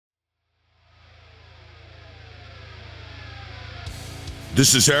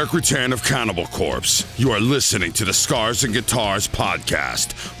This is Eric Rutan of Cannibal Corpse. You are listening to the Scars and Guitars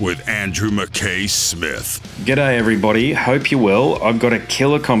podcast with Andrew McKay Smith. G'day everybody, hope you're well. I've got a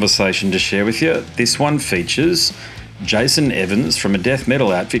killer conversation to share with you. This one features Jason Evans from a death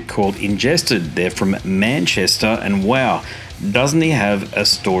metal outfit called Ingested. They're from Manchester, and wow, doesn't he have a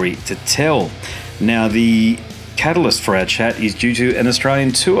story to tell? Now, the catalyst for our chat is due to an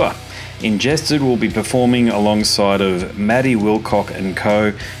Australian tour. Ingested will be performing alongside of Maddie Wilcock and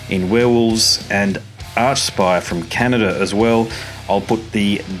Co. in Werewolves and Archspire from Canada as well. I'll put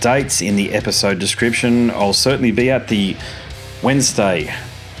the dates in the episode description. I'll certainly be at the Wednesday,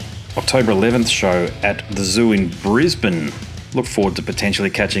 October 11th show at the Zoo in Brisbane. Look forward to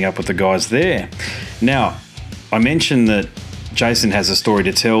potentially catching up with the guys there. Now, I mentioned that Jason has a story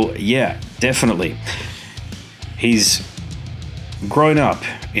to tell. Yeah, definitely. He's grown up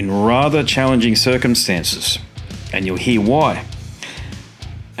in rather challenging circumstances, and you'll hear why.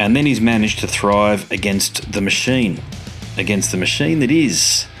 And then he's managed to thrive against the machine that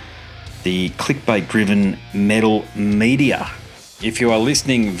is the clickbait-driven metal media. If you are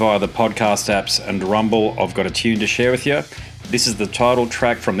listening via the podcast apps and Rumble, I've got a tune to share with you. This is the title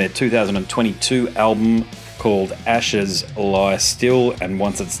track from their 2022 album called Ashes Lie Still, and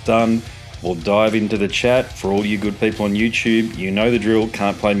once it's done, we'll dive into the chat. For all you good people on YouTube, you know the drill,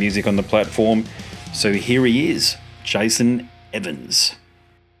 can't play music on the platform. So here he is, Jason Evans.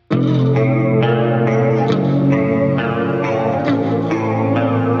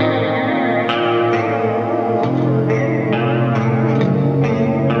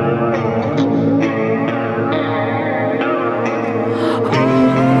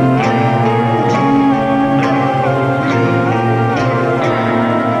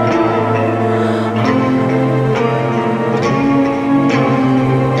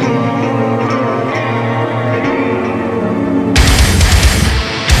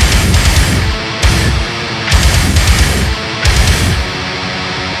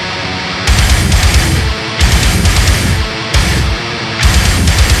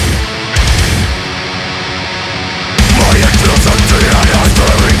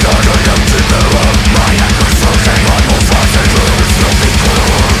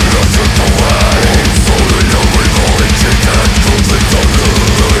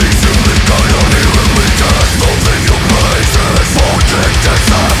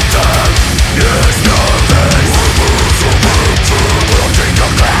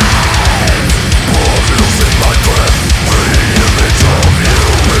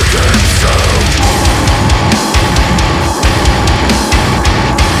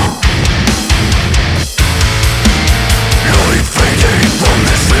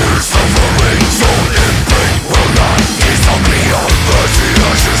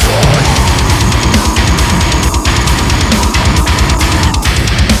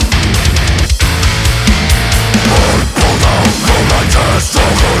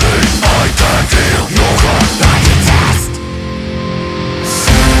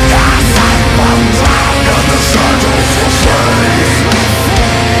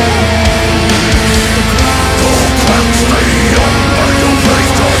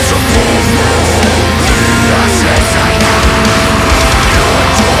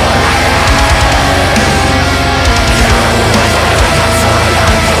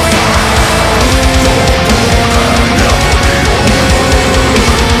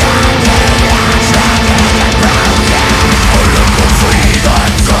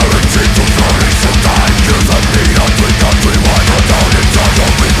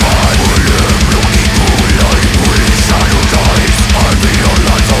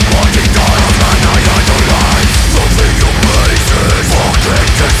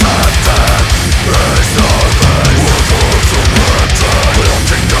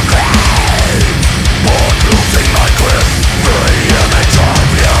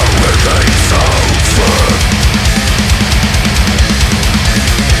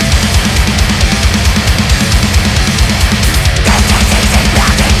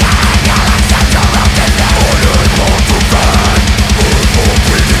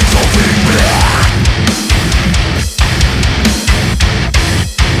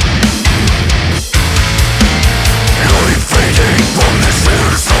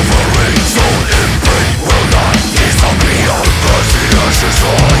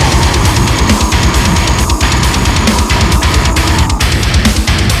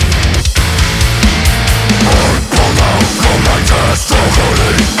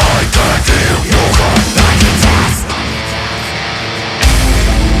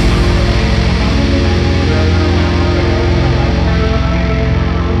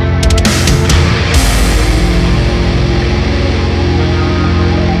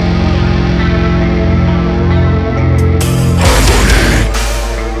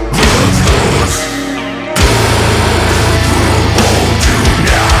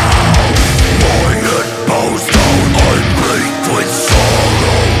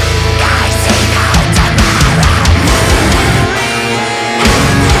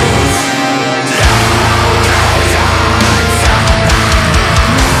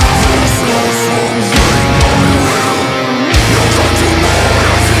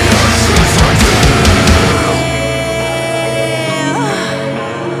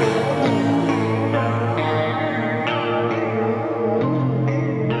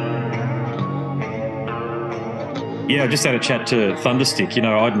 Yeah, I just had a chat to Thunderstick. You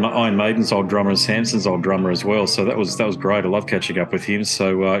know, Iron Maiden's old drummer and Samson's old drummer as well. So that was great. I love catching up with him.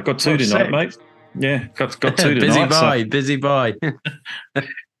 So got two tonight, sick. mate. Yeah, got two busy tonight. boy, busy boy.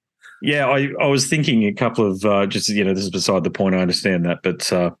 Yeah, I was thinking a couple of this is beside the point. I understand that,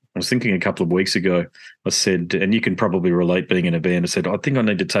 but I was thinking a couple of weeks ago. I said, and you can probably relate being in a band. I said, I think I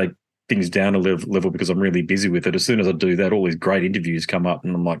need to take things down a level because I'm really busy with it. As soon as I do that, all these great interviews come up,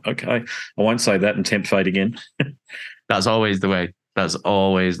 and I'm like, okay, I won't say that and tempt fate again. That's always the way. That's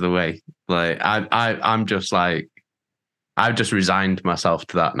always the way. Like I'm just like, I've just resigned myself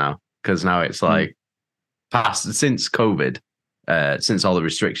to that now, because now it's like past since COVID, since all the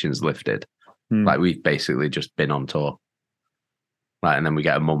restrictions lifted, like we've basically just been on tour, like, and then we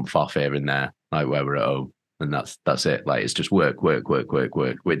get a month off here and there, like where we're at home, and that's it. Like it's just work,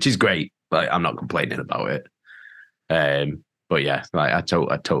 which is great. Like I'm not complaining about it. But yeah, like I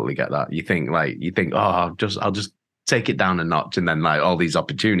totally get that. You think, oh, I'll just take it down a notch, and then like all these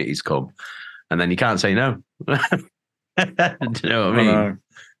opportunities come, and then you can't say no. Do you know what I mean?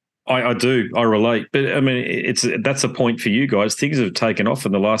 I do. I relate. But I mean, that's a point for you guys. Things have taken off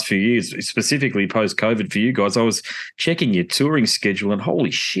in the last few years, specifically post-COVID for you guys. I was checking your touring schedule, and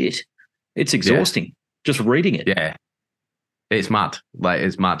holy shit, it's exhausting just reading it. Yeah, it's mad. Like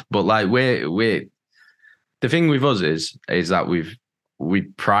it's mad. But like we're the thing with us is that we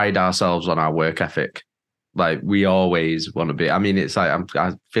pride ourselves on our work ethic. Like we always want to be. I mean, it's like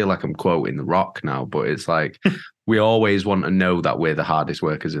I feel like I'm quoting The Rock now, but it's like we always want to know that we're the hardest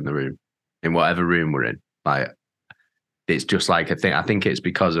workers in the room, in whatever room we're in. Like it's just like I think it's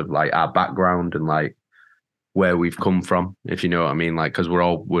because of like our background and like where we've come from, if you know what I mean. Like because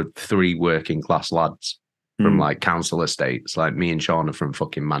we're three working class lads from like council estates. Like me and Sean are from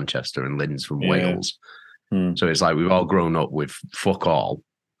fucking Manchester and Lynn's from Wales. So it's like we've all grown up with fuck all,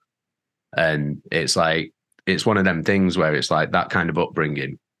 and it's like it's one of them things where it's like that kind of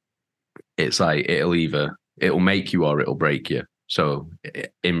upbringing. It's like it'll make you or it'll break you. So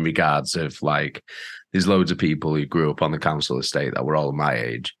in regards of like, there's loads of people who grew up on the council estate that were all my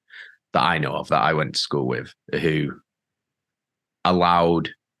age that I know of, that I went to school with, who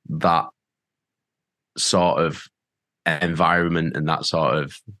allowed that sort of environment and that sort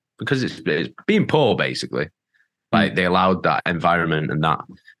of, because it's being poor basically. Like they allowed that environment and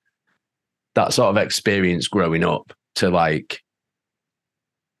that sort of experience growing up to like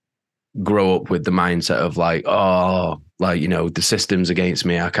grow up with the mindset of like, oh, like, you know, the system's against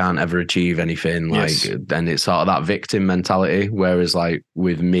me, I can't ever achieve anything. Like, and it's sort of that victim mentality. Whereas like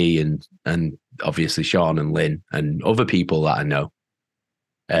with me and obviously Sean and Lynn and other people that I know,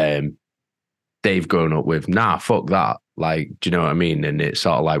 they've grown up with, nah, fuck that. Like, do you know what I mean? And it's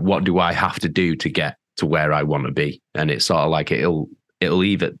sort of like, what do I have to do to get to where I want to be? And it's sort of like it'll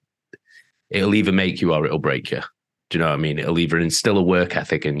either make you or it'll break you. Do you know what I mean? It'll either instill a work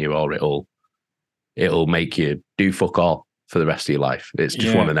ethic in you or it'll make you do fuck all for the rest of your life. It's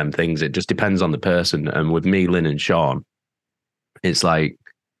just one of them things. It just depends on the person. And with me, Lynn and Sean, it's like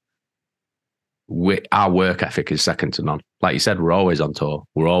our work ethic is second to none. Like you said, we're always on tour.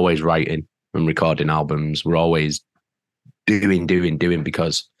 We're always writing and recording albums. We're always doing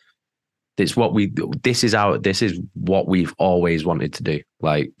because this is what we've always wanted to do.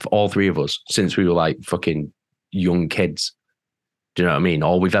 Like for all three of us, since we were like fucking young kids. Do you know what I mean?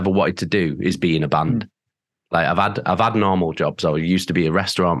 All we've ever wanted to do is be in a band. Like I've had normal jobs. I used to be a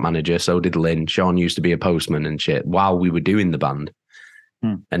restaurant manager. So did Lynn. Sean used to be a postman and shit while we were doing the band.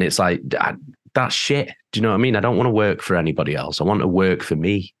 And it's like, that's shit. Do you know what I mean? I don't want to work for anybody else. I want to work for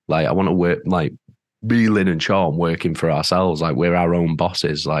me. Like I want to work, like be Lynn and Sean working for ourselves. Like we're our own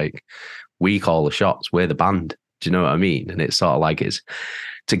bosses. Like we call the shots. We're the band. Do you know what I mean? And it's sort of like, it's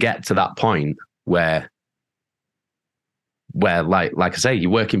to get to that point where like I say,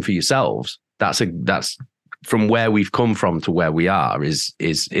 you're working for yourselves. That's from where we've come from to where we are is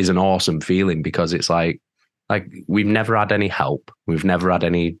an awesome feeling, because it's like we've never had any help. We've never had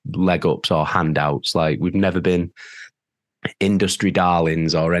any leg ups or handouts. Like we've never been industry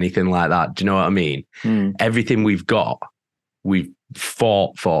darlings or anything like that. Do you know what I mean? Everything we've got, we've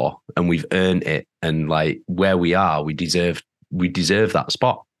fought for and we've earned it. And like where we are, we deserve that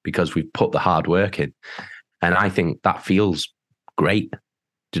spot because we've put the hard work in. And I think that feels great. Do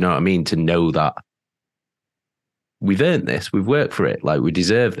you know what I mean? To know that we've earned this, we've worked for it, like we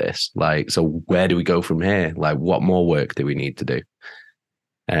deserve this. Like, so where do we go from here? Like, what more work do we need to do?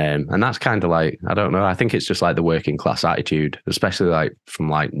 And that's kind of like, I don't know. I think it's just like the working class attitude, especially like from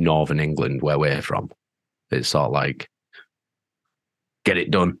like Northern England where we're from. It's sort of like, get it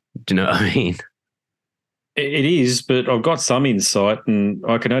done. Do you know what I mean? It is, but I've got some insight, and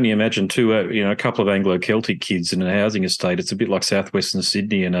I can only imagine too. A couple of Anglo-Celtic kids in a housing estate. It's a bit like southwestern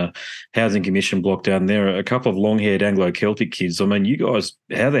Sydney and a housing commission block down there. A couple of long-haired Anglo-Celtic kids. I mean, you guys,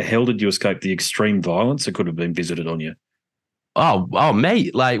 how the hell did you escape the extreme violence that could have been visited on you? Oh,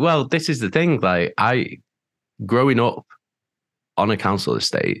 mate. Like, well, this is the thing. Like, growing up on a council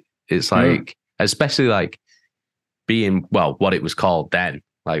estate, it's like, especially like being, well, what it was called then.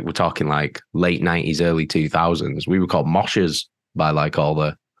 Like, we're talking like late 90s, early 2000s. We were called moshers by like all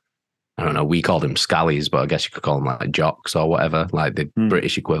the, I don't know, we called them scallies, but I guess you could call them like jocks or whatever, like the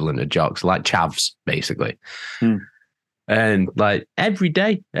British equivalent of jocks, like chavs, basically. And like every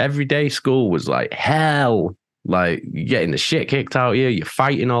day school was like hell. Like, you're getting the shit kicked out of you, you're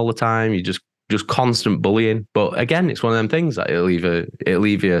fighting all the time, you just constant bullying. But again, it's one of them things that it'll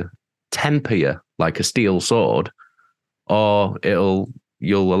either temper you like a steel sword, or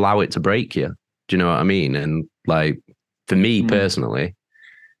you'll allow it to break you. Do you know what I mean? And like, for me personally,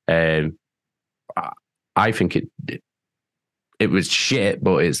 I think it was shit,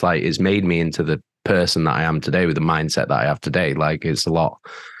 but it's like, it's made me into the person that I am today with the mindset that I have today. Like,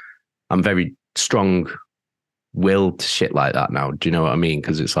 I'm very strong willed to shit like that now. Do you know what I mean?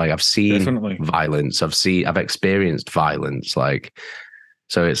 Because it's like, I've seen violence, I've experienced violence. Like,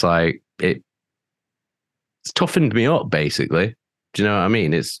 so it's like, it's toughened me up, basically. Do you know what I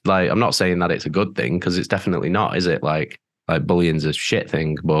mean? It's like, I'm not saying that it's a good thing, because it's definitely not, is it? Like bullying's a shit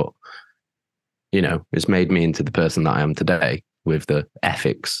thing, but you know, it's made me into the person that I am today with the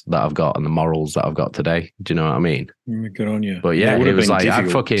ethics that I've got and the morals that I've got today. Do you know what I mean? Good on you. But yeah, it was like, I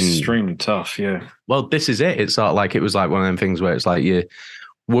fucking extremely tough. Yeah. Well, this is it. It's sort of like, it was like one of them things where it's like, you're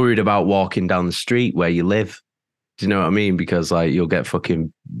worried about walking down the street where you live. Do you know what I mean? Because like, you'll get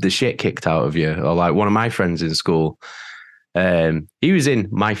fucking the shit kicked out of you. Or like, one of my friends in school, he was in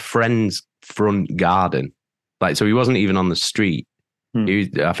my friend's front garden. Like, so he wasn't even on the street.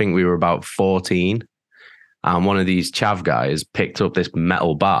 I think we were about 14, and one of these chav guys picked up this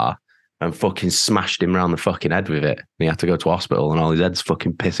metal bar and fucking smashed him around the fucking head with it. And he had to go to hospital, and all his head's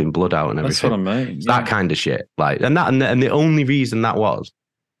fucking pissing blood out and everything. That's what I mean. That kind of shit. Like, and the only reason that was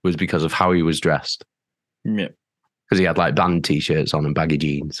because of how he was dressed. Yeah. Because he had like band t-shirts on and baggy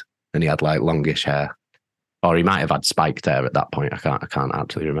jeans, and he had like longish hair, or he might have had spiked hair at that point. I can't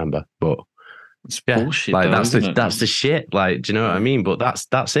actually remember, but it's bullshit. Like, though, that's the shit. Like, do you know what I mean? But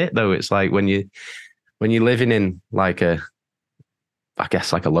that's it though. It's like when you're living in like I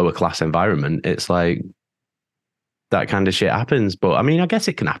guess like a lower class environment, it's like that kind of shit happens. But I mean, I guess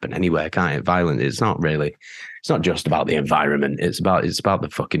it can happen anywhere, can't it? Violent. It's not just about the environment. It's about the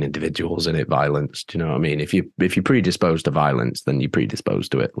fucking individuals in it. Violence. Do you know what I mean? If you're predisposed to violence, then you're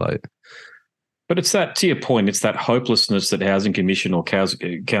predisposed to it. Like. But it's that, to your point, it's that hopelessness that housing commission or council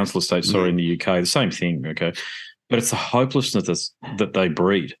estates are in the UK. The same thing, okay? But it's the hopelessness that they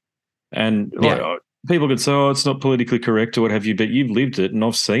breed. And like, people could say, oh, it's not politically correct or what have you, but you've lived it and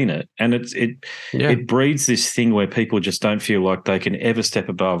I've seen it. And it breeds this thing where people just don't feel like they can ever step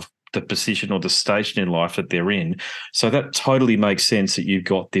above the position or the station in life that they're in. So that totally makes sense that you've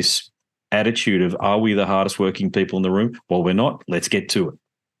got this attitude of, are we the hardest working people in the room? Well, we're not. Let's get to it.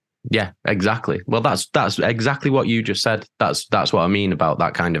 Yeah, exactly. Well, that's exactly what you just said. That's what I mean about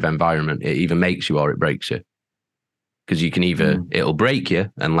that kind of environment. It either makes you or it breaks you. Because you can either, it'll break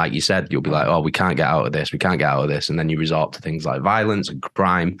you, and like you said, you'll be like, oh, we can't get out of this, and then you resort to things like violence and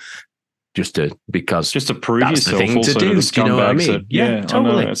crime just to prove that's yourself the thing to do. Do you know what I mean? Yeah,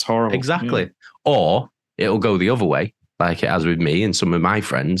 totally. I know, it's horrible. Exactly. Yeah. Or it'll go the other way, like it has with me and some of my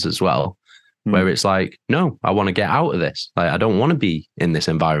friends as well. Where it's like, no, I want to get out of this. Like, I don't want to be in this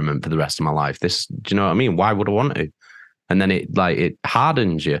environment for the rest of my life. Do you know what I mean? Why would I want to? And then it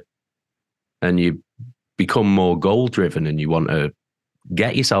hardens you, and you become more goal driven, and you want to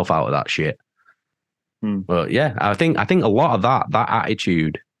get yourself out of that shit. But yeah, I think a lot of that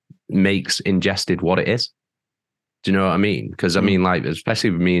attitude makes Ingested what it is. Do you know what I mean? Because I mean, like, especially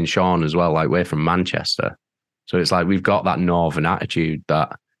with me and Sean as well, like, we're from Manchester, so it's like we've got that northern attitude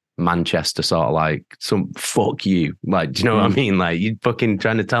that Manchester sort of like, some fuck you. Like, do you know what I mean? Like, you fucking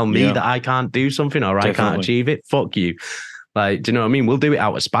trying to tell me that I can't do something or I can't achieve it? Fuck you. Like, do you know what I mean? We'll do it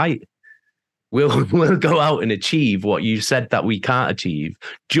out of spite. We'll go out and achieve what you said that we can't achieve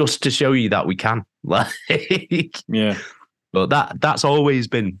just to show you that we can. Like, yeah. But that's always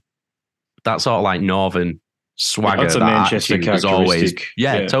been that sort of like northern swagger. That's a Manchester characteristic.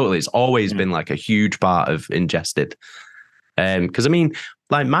 Totally. It's always been like a huge part of Ingested. Because I mean,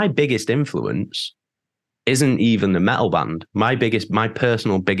 like, my biggest influence isn't even the metal band. My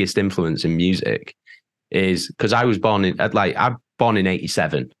personal biggest influence in music is because I was born in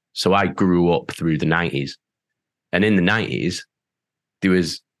 87. So I grew up through the 90s. And in the 90s, there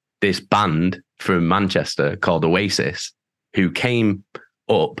was this band from Manchester called Oasis who came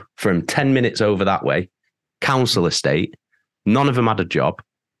up from 10 minutes over that way, council estate. None of them had a job,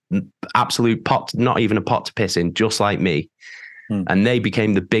 absolute pot, not even a pot to piss in, just like me. And they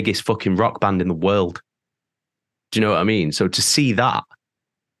became the biggest fucking rock band in the world. Do you know what I mean? So to see that,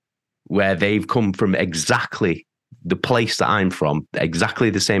 where they've come from exactly the place that I'm from, exactly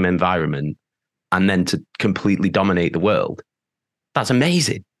the same environment, and then to completely dominate the world, that's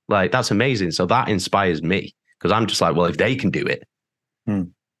amazing. Like, that's amazing. So that inspires me, because I'm just like, well, if they can do it, do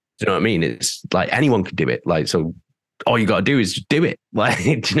you know what I mean? It's like anyone can do it. Like, so all you got to do is just do it. Like,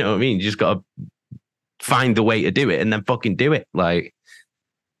 do you know what I mean? You just got to find the way to do it and then fucking do it. Like,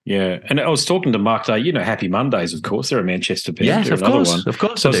 yeah. And I was talking to Mark Day, Happy Mondays, of course. They're a Manchester band. yes, of course. Of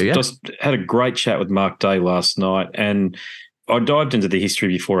course, I do. Yeah. Just had a great chat with Mark Day last night, and I dived into the history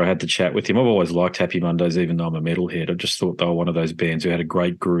before I had the chat with him. I've always liked Happy Mondays, even though I'm a metalhead. I just thought they were one of those bands who had a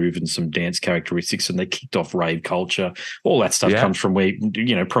great groove and some dance characteristics, and they kicked off rave culture. All that stuff comes from where,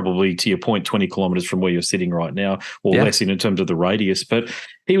 probably to your point, 20 kilometres from where you're sitting right now, or less in terms of the radius. But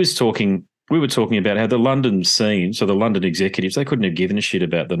we were talking about how the London scene, so the London executives, they couldn't have given a shit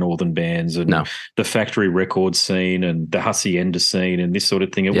about the northern bands and the factory record scene and the Hacienda scene and this sort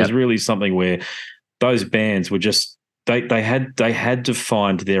of thing. It was really something where those bands were just, they had to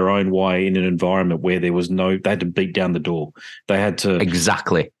find their own way in an environment where there was they had to beat down the door. They had to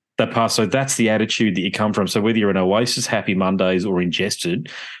exactly that path. So that's the attitude that you come from. So whether you're an Oasis, Happy Mondays, or Ingested,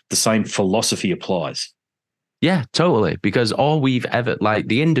 the same philosophy applies. Yeah, totally. Because all we've ever, like,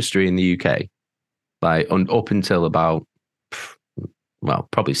 the industry in the UK, like up until about, well,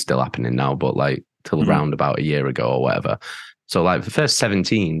 probably still happening now, but like till around about a year ago or whatever. So like for the first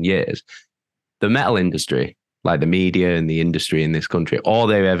 17 years, the metal industry, like the media and the industry in this country, all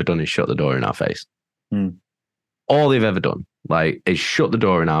they've ever done is shut the door in our face. All they've ever done, like, is shut the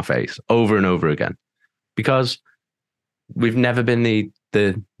door in our face over and over again, because we've never been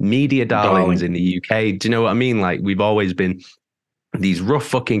the media darlings in the UK. Do you know what I mean? Like, we've always been these rough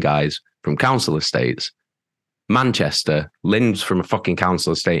fucking guys from council estates, Manchester. Lynn's from a fucking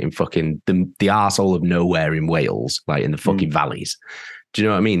council estate in fucking the arsehole of nowhere in Wales, like in the fucking valleys. Do you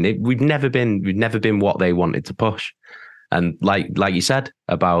know what I mean? We've never been what they wanted to push. And like you said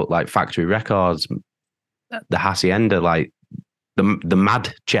about like factory records, the Hacienda, like the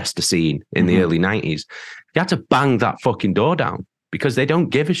Manchester scene in the early 90s, you had to bang that fucking door down because they don't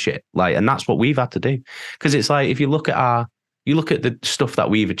give a shit. Like, and that's what we've had to do. Because it's like, if you look at the stuff that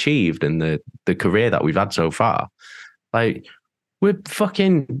we've achieved and the career that we've had so far, like, we're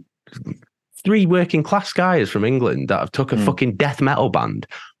fucking 3 working class guys from England that have took a fucking death metal band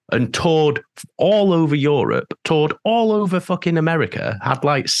and toured all over Europe, toured all over fucking America, had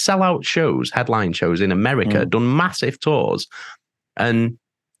like sellout shows, headline shows in America, done massive tours. And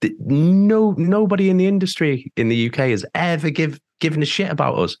nobody in the industry in the UK has ever given a shit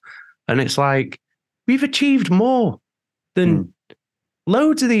about us. And it's like, we've achieved more than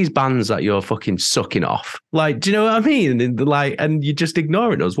loads of these bands that you're fucking sucking off. Like, do you know what I mean? And you're just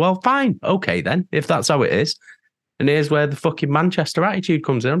ignoring us. Well, fine. Okay, then, if that's how it is. And here's where the fucking Manchester attitude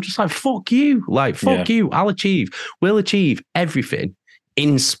comes in. I'm just like, fuck you. Like, fuck you. We'll achieve everything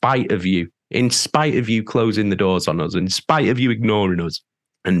in spite of you. In spite of you closing the doors on us, in spite of you ignoring us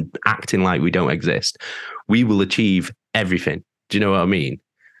and acting like we don't exist, we will achieve everything. Do you know what I mean?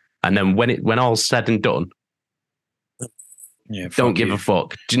 And then when all's said and done, don't give a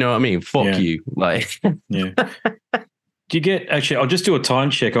fuck. Do you know what I mean? Fuck you. Like, Do you get, actually, I'll just do a time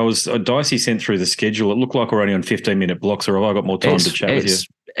check. Dicey sent through the schedule. It looked like we're only on 15-minute blocks, or have I got more time to chat with you?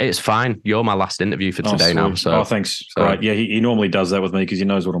 It's fine. You're my last interview for today now. So. Thanks. Great. Yeah, he normally does that with me because he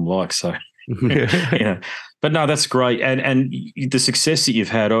knows what I'm like. So, But no, that's great. And the success that you've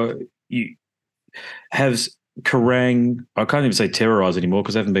had, has Kerrang, I can't even say terrorise anymore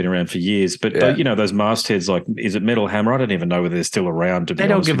because they haven't been around for years, but those mastheads, like, is it Metal Hammer? I don't even know whether they're still around. They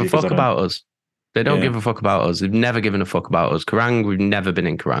don't give a fuck about us. They don't give a fuck about us. They've never given a fuck about us. Kerrang, we've never been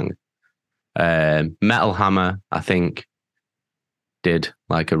in Kerrang. Metal Hammer, I think, did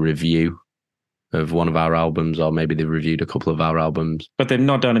like a review of one of our albums, or maybe they reviewed a couple of our albums. But they've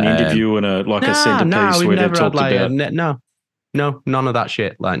not done an interview and a centerpiece where they've talked about... No, none of that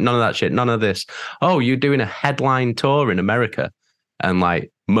shit. Like, none of that shit. None of this. Oh, you're doing a headline tour in America and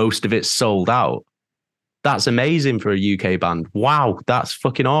like most of it's sold out. That's amazing for a UK band. Wow, that's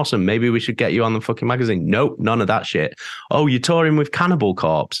fucking awesome. Maybe we should get you on the fucking magazine. Nope, none of that shit. Oh, you're touring with Cannibal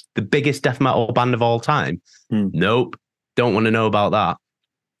Corpse, the biggest death metal band of all time. Nope, don't want to know about that.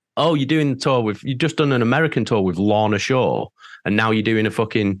 Oh, you're doing the tour you've just done an American tour with Lorna Shore, and now you're doing a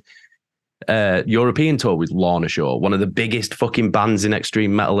fucking European tour with Lorna Shore, one of the biggest fucking bands in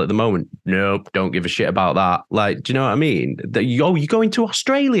extreme metal at the moment. Nope, don't give a shit about that. Like, do you know what I mean? You're going to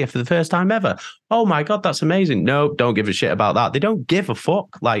Australia for the first time ever. Oh my God, that's amazing. No, don't give a shit about that. They don't give a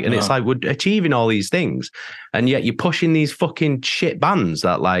fuck. Like, and it's like we're achieving all these things, and yet you're pushing these fucking shit bands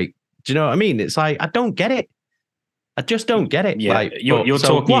that, like, do you know what I mean? It's like, I don't get it. I just don't get it. Yeah, like, you're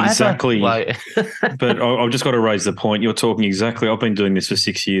talking whatever. exactly. Like, but I've just got to raise the point. You're talking exactly. I've been doing this for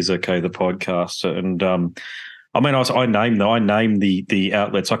 6 years. Okay, the podcast, and I mean, I name the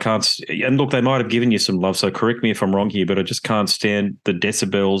outlets. I can't. And look, they might have given you some love. So correct me if I'm wrong here, but I just can't stand the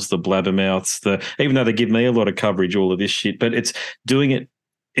decibels, the blabbermouths. Even though they give me a lot of coverage, all of this shit. But it's doing it.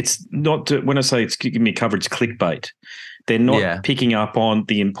 It's not. When I say it's giving me coverage, clickbait. They're not picking up on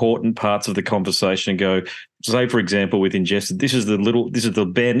the important parts of the conversation and go, say, for example, with Ingested, this is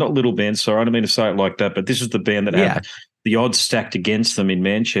the band, not little band, sorry, I don't mean to say it like that, but this is the band that had the odds stacked against them in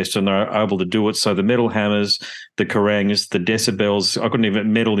Manchester, and they're able to do it. So the Metal Hammers, the Kerangas, the Decibels, I couldn't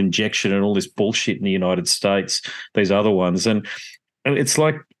even Metal Injection and all this bullshit in the United States, these other ones. And it's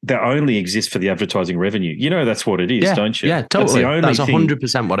like they only exist for the advertising revenue. You know that's what it is, don't you? Yeah, totally. That's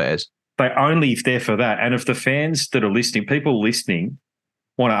 100% what it is. They're only there for that. And if the fans that are listening, people listening,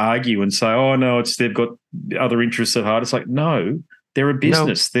 want to argue and say, oh, no, they've got other interests at heart, it's like, no, they're a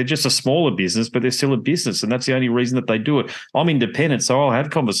business. No. They're just a smaller business, but they're still a business. And that's the only reason that they do it. I'm independent, so I'll have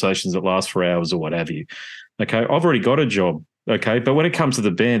conversations that last for hours or what have you. Okay, I've already got a job. Okay, but when it comes to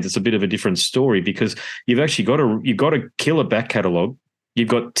the band, it's a bit of a different story because you've actually got to kill a back catalogue. You've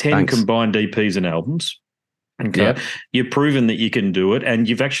got 10 combined EPs and albums. Okay, yep. You've proven that you can do it, and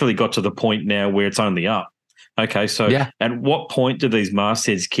you've actually got to the point now where it's only up. Okay, so at what point do these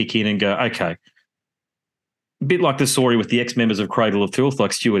mastheads kick in and go, okay, a bit like the story with the ex-members of Cradle of Filth,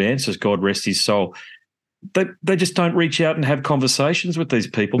 like Stuart Answers, God rest his soul. They just don't reach out and have conversations with these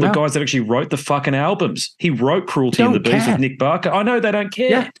people. No. The guys that actually wrote the fucking albums. He wrote Cruelty and the Beast with Nick Barker. I know they don't care.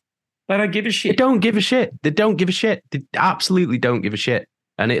 Yeah. They don't give a shit. They don't give a shit. They don't give a shit. They absolutely don't give a shit.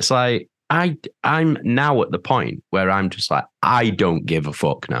 And it's like, I'm now at the point where I'm just like, I don't give a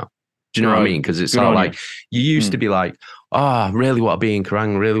fuck now. Do you know what I mean? Because it's not like you used to be like, oh, I really want to be in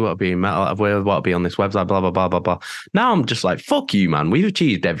Kerrang, really want to be in metal, I really want to be on this website, blah, blah, blah, blah, blah. Now I'm just like, fuck you, man. We've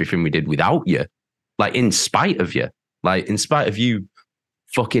achieved everything we did without you. Like, in spite of you. Like, in spite of you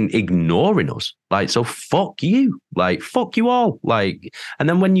fucking ignoring us. Like, so fuck you. Like, fuck you all. Like, and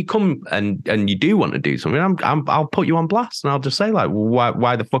then when you come and you do want to do something, I'll put you on blast and I'll just say, like,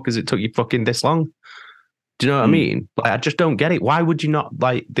 why the fuck has it took you fucking this long? Do you know what I mean? Like, I just don't get it. Why would you not,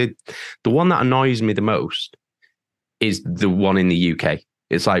 like, the one that annoys me the most is the one in the UK.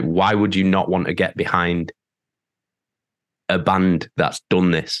 It's like, why would you not want to get behind a band that's done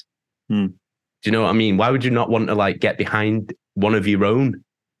this? Do you know what I mean? Why would you not want to, like, get behind one of your own?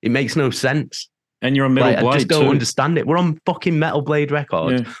 It makes no sense. And you're on Metal Blade, I just don't understand it. We're on fucking Metal Blade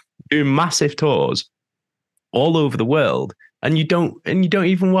Records, doing massive tours all over the world, and you don't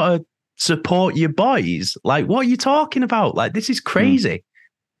even want to support your boys. Like, what are you talking about? Like, this is crazy.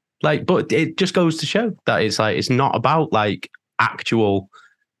 Like, but it just goes to show that it's like, it's not about like actual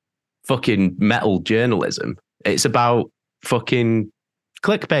fucking metal journalism. It's about fucking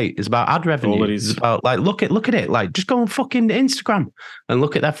clickbait. It's about ad revenue. It's about, like, look at it. Like, just go on fucking Instagram and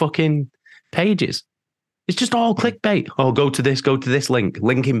look at their fucking pages. It's just all clickbait. Oh, go to this link.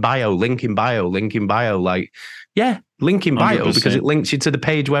 Link in bio, link in bio, link in bio. Like, yeah, link in bio 100%. Because it links you to the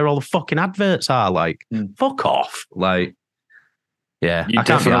page where all the fucking adverts are. Like, fuck off. Like, yeah, you I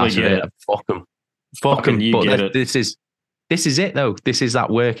can't be arsed with it. Fuck them. Fuck them. But this is it though. This is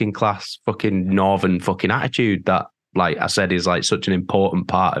that working class fucking northern fucking attitude that, like I said, is like such an important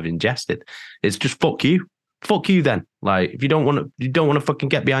part of Ingested. It's just fuck you. Fuck you then. Like, if you don't want to fucking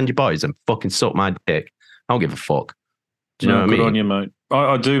get behind your boys, then fucking suck my dick. I don't give a fuck. Do you know what I mean? Good on you, mate.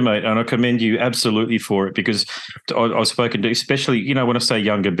 I do, mate, and I commend you absolutely for it, because I've spoken to, especially, you know, when I say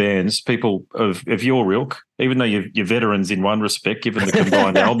younger bands, people of your ilk, even though you're veterans in one respect, given the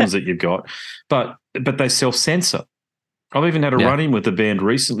combined albums that you've got, but they self-censor. I've even had a run-in with the band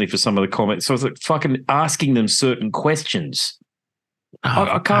recently for some of the comments. So I was like fucking asking them certain questions.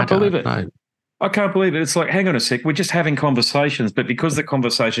 I can't believe it. I can't believe it. It's like, hang on a sec, we're just having conversations, but because the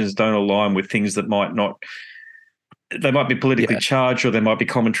conversations don't align with things that might be politically charged, or there might be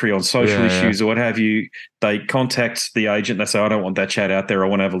commentary on social issues or what have you, they contact the agent. They say, I don't want that chat out there. I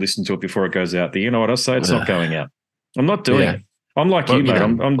want to have a listen to it before it goes out there. You know what I say? It's not going out. I'm not doing it. I'm like you, mate.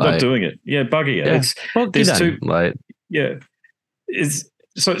 I'm not doing it. Yeah, buggy it. Yeah. There's two.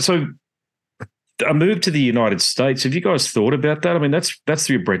 So a move to the United States. Have you guys thought about that? I mean, that's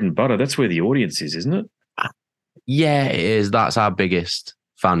your bread and butter. That's where the audience is, isn't it? Yeah, it is. That's our biggest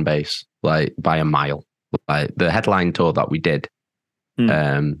fan base. like by a mile. Like the headline tour that we did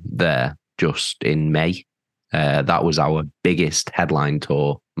there just in May, that was our biggest headline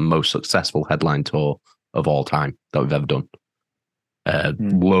tour, most successful headline tour of all time that we've ever done.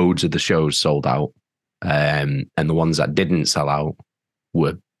 Loads of the shows sold out, and the ones that didn't sell out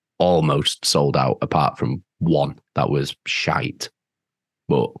were almost sold out, apart from one that was shite.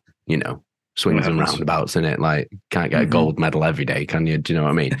 But, you know, swings and roundabouts in it. Like, can't get a gold medal every day, can you? Do you know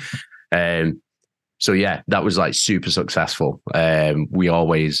what I mean? So yeah, that was like super successful. We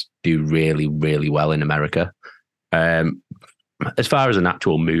always do really, really well in America. As far as an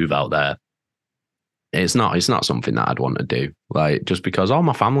actual move out there, it's not something that I'd want to do. Like, just because all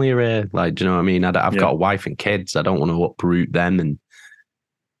my family are here. Like, do you know what I mean? I've got a wife and kids. I don't want to uproot them and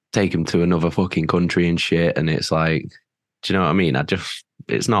take them to another fucking country and shit. And it's like, do you know what I mean?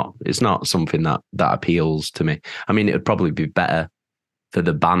 It's not something that appeals to me. I mean, it would probably be better for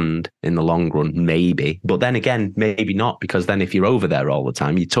the band in the long run, maybe. But then again, maybe not, because then if you're over there all the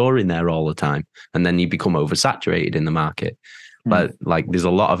time, you're touring there all the time, and then you become oversaturated in the market. But like there's a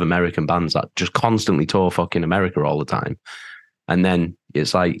lot of American bands that just constantly tour fucking America all the time. And then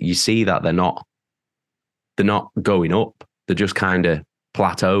it's like you see that they're not going up. They're just kind of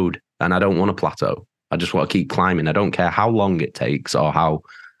plateaued. And I don't want to plateau. I just want to keep climbing. I don't care how long it takes or how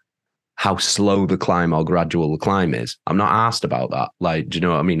slow the climb or gradual the climb is. I'm not asked about that. Like, do you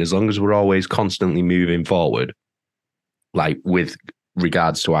know what I mean? As long as we're always constantly moving forward, like with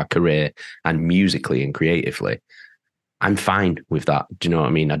regards to our career and musically and creatively, I'm fine with that. Do you know what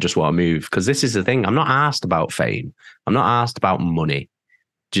I mean? I just want to move, because this is the thing. I'm not asked about fame. I'm not asked about money.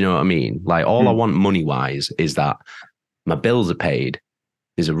 Do you know what I mean? Like, all I want money-wise is that my bills are paid.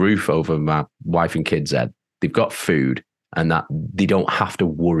 There's a roof over my wife and kids' head. They've got food, and that they don't have to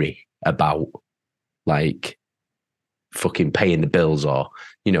worry about like fucking paying the bills, or,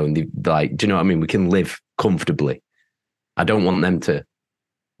 you know, like, do you know what I mean? We can live comfortably. I don't want them to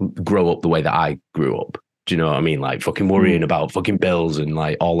grow up the way that I grew up. Do you know what I mean? Like fucking worrying about fucking bills and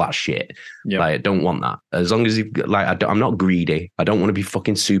like all that shit. Yep. Like, I don't want that. As long as you like, I'm not greedy. I don't want to be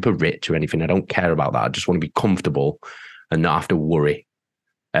fucking super rich or anything. I don't care about that. I just want to be comfortable and not have to worry.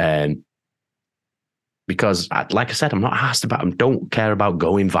 Because like I said, I'm not asked about, I don't care about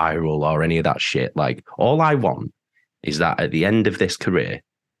going viral or any of that shit. Like, all I want is that at the end of this career,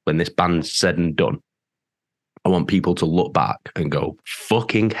 when this band's said and done, I want people to look back and go,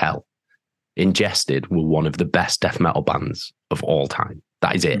 fucking hell, Ingested were one of the best death metal bands of all time.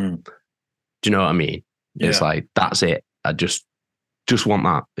 That is it. Do you know what I mean? Yeah. It's like, that's it. I just want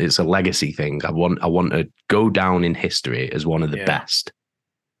that. It's a legacy thing. I want to go down in history as one of the best.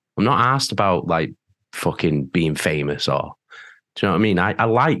 I'm not asked about like fucking being famous, or, do you know what I mean? I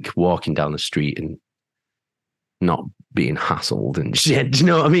like walking down the street and not being hassled and shit. Do you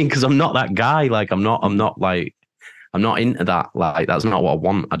know what I mean? Because I'm not that guy. Like, I'm not into that. Like, that's not what I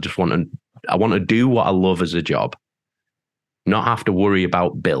want. I want to do what I love as a job, not have to worry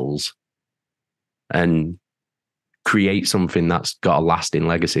about bills, and create something that's got a lasting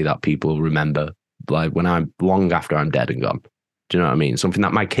legacy that people remember, like when I'm long after I'm dead and gone. Do you know what I mean? Something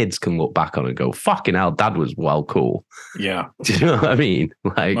that my kids can look back on and go, fucking hell, Dad was well cool. Yeah. Do you know what I mean?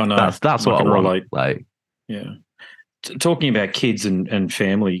 Like, that's what I want. Relate. Like, yeah. Talking about kids and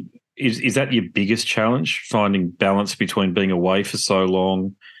family, is that your biggest challenge, finding balance between being away for so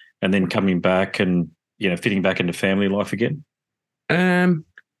long and then coming back and, you know, fitting back into family life again?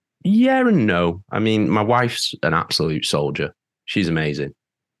 Yeah and no. I mean, my wife's an absolute soldier. She's amazing.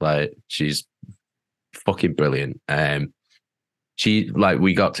 Like, she's fucking brilliant.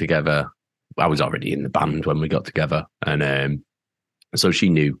 We got together. I was already in the band when we got together, and so she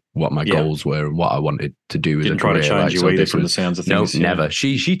knew what my goals were and what I wanted to do as a career. Didn't try to change you either from the sounds of things. No, never.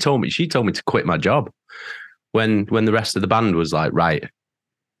 She told me to quit my job when the rest of the band was like, right,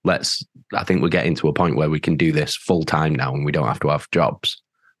 I think we're getting to a point where we can do this full time now and we don't have to have jobs.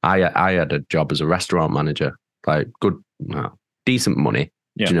 I had a job as a restaurant manager, like good, decent money.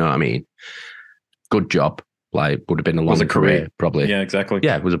 Yeah. Do you know what I mean? Good job. Like, would have been a long career, probably. Yeah, exactly.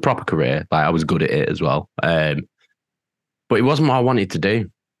 Yeah, it was a proper career. Like, I was good at it as well. But it wasn't what I wanted to do.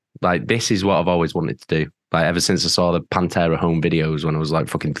 Like, this is what I've always wanted to do. Like, ever since I saw the Pantera home videos when I was like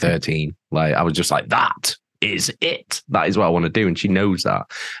fucking 13, like, I was just like, that is it. That is what I want to do. And she knows that.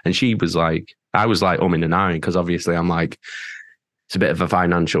 And she was like, I was like umming and ahhing, because obviously I'm like, it's a bit of a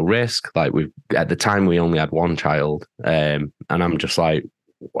financial risk. Like, at the time we only had one child. And I'm just like,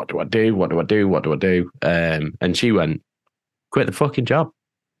 what do I do? What do I do? What do I do? And she went, quit the fucking job.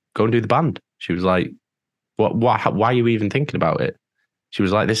 Go and do the band. She was like, why are you even thinking about it? She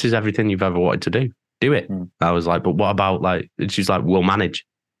was like, this is everything you've ever wanted to do. Do it. I was like, but what about like, and she's like, we'll manage.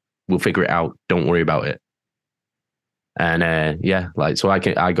 we'll figure it out. Don't worry about it. And so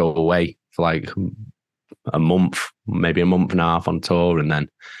I go away for like a month, maybe a month and a half on tour, and then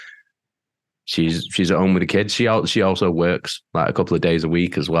she's at home with the kids. She also works like a couple of days a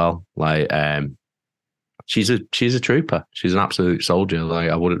week as well. Like she's a trooper. She's an absolute soldier. Like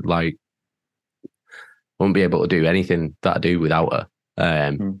I wouldn't be able to do anything that I do without her.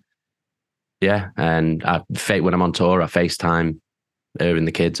 Yeah, and when I'm on tour, I FaceTime her and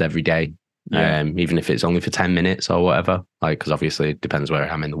the kids every day. Yeah. Even if it's only for 10 minutes or whatever, like, because obviously it depends where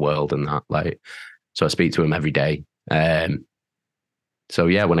I am in the world and that, like, so I speak to him every day. So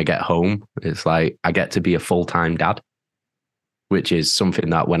yeah, when I get home, it's like I get to be a full-time dad, which is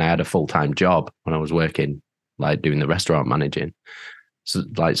something that when I had a full-time job, when I was working, like doing the restaurant managing, so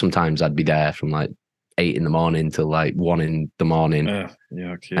like sometimes I'd be there from like 8 a.m. till like 1 a.m.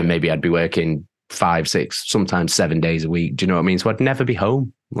 And maybe I'd be working 5, 6, sometimes 7 days a week. Do you know what I mean? So I'd never be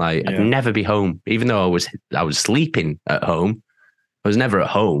home. Like I'd never be home, even though I was sleeping at home. I was never at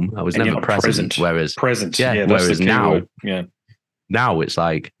home. I was never present. Whereas whereas now, now it's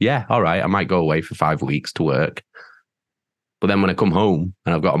like, yeah, all right, I might go away for 5 weeks to work, but then when I come home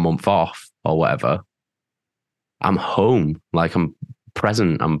and I've got a month off or whatever, I'm home. Like I'm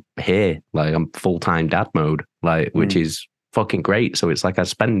present. I'm here. Like I'm full-time dad mode. Like which is fucking great. So it's like I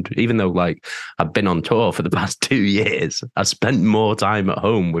spend, even though like I've been on tour for the past 2 years, I spent more time at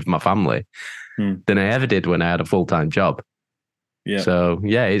home with my family than I ever did when I had a full-time job. Yeah. So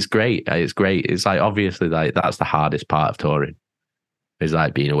yeah, it's great. It's great. It's like obviously like that's the hardest part of touring is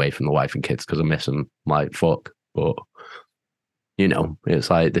like being away from the wife and kids because I miss them like fuck. But you know, it's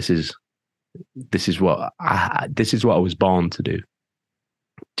like this is what I was born to do.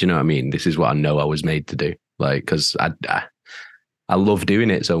 Do you know what I mean? This is what I know I was made to do. Like because I love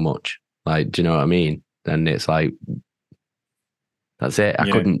doing it so much. Like, do you know what I mean? And it's like, that's it.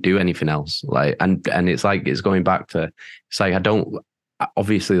 I couldn't do anything else. Like, and it's like, it's going back to, it's like, I don't,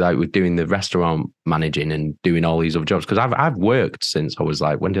 obviously like with doing the restaurant managing and doing all these other jobs, because I've worked since I was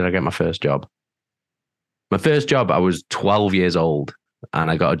like, when did I get my first job? My first job, I was 12 years old and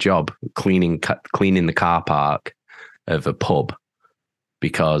I got a job cleaning the car park of a pub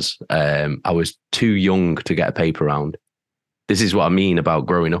because I was too young to get a paper round. This is what I mean about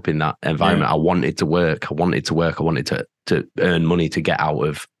growing up in that environment. I wanted to work. I wanted to earn money to get out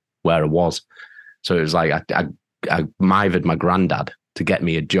of where I was. So it was like I mithered my granddad to get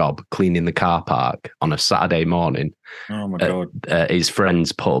me a job cleaning the car park on a Saturday morning. Oh my God. At his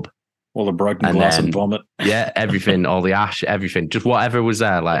friend's pub. All the broken glass and vomit. Yeah, everything, all the ash, everything, just whatever was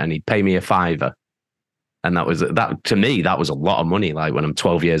there. Like, and he'd pay me a £5. And that to me, that was a lot of money. Like when I'm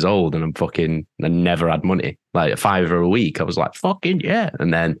 12 years old and I never had money, like £5 a week. I was like, fucking yeah.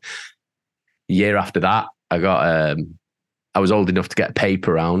 And then a year after that, I was old enough to get a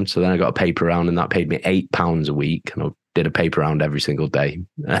paper round. So then I got a paper round and that paid me £8 a week. And I did a paper round every single day.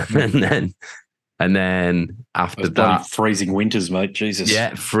 And then after that, freezing winters, mate. Jesus.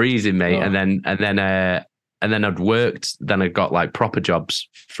 Yeah. Freezing, mate. Oh. And then I'd worked, then I got like proper jobs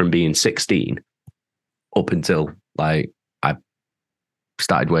from being 16 up until like I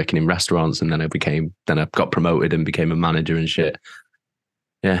started working in restaurants, and then I got promoted and became a manager and shit.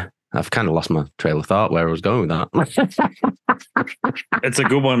 Yeah, I've kind of lost my trail of thought where I was going with that. It's a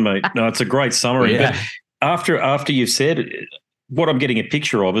good one, mate. No, it's a great summary. Yeah. But after you've said what I'm getting a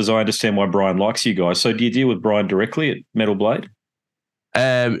picture of is I understand why Brian likes you guys. So do you deal with Brian directly at Metal Blade?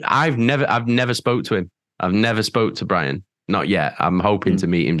 I've never spoke to him. I've never spoke to Brian. Not yet. I'm hoping to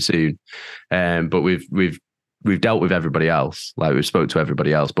meet him soon. But we've dealt with everybody else. Like we've spoke to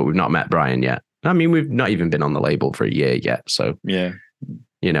everybody else, but we've not met Brian yet. I mean, we've not even been on the label for a year yet. So yeah,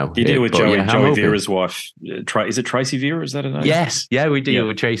 you know, you deal with Joey Vera's wife. Is it Tracy Vera? Is that her name? Yes. Yeah, we deal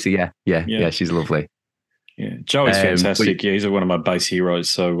with Tracy. Yeah. She's lovely. Yeah, Joey's fantastic. He's one of my bass heroes.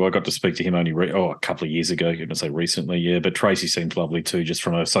 So I got to speak to him only a couple of years ago. You're going to say recently, yeah. But Tracy seems lovely too, just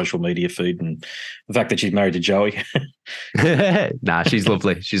from her social media feed and the fact that she's married to Joey. Nah, she's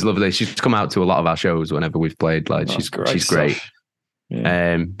lovely. She's lovely. She's come out to a lot of our shows whenever we've played. Like she's great.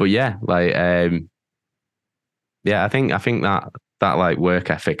 Yeah. But yeah, like I think that like work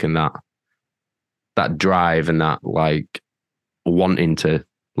ethic and that drive and that like wanting to,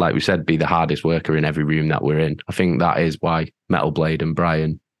 like we said, be the hardest worker in every room that we're in. I think that is why Metal Blade and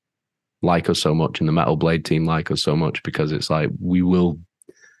Brian like us so much, and the Metal Blade team like us so much, because it's like we will,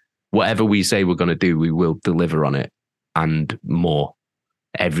 whatever we say we're going to do, we will deliver on it and more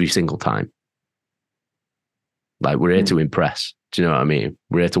every single time. Like we're here to impress. Do you know what I mean?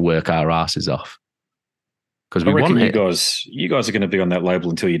 We're here to work our asses off. because I we reckon want you it. guys are going to be on that label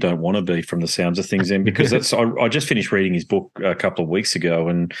until you don't want to be, from the sounds of things. Then, because I just finished reading his book a couple of weeks ago,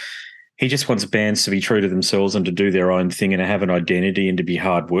 and he just wants bands to be true to themselves and to do their own thing and to have an identity and to be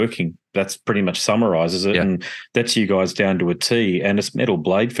hardworking. That's pretty much summarizes it. Yeah. And that's you guys down to a T. And it's Metal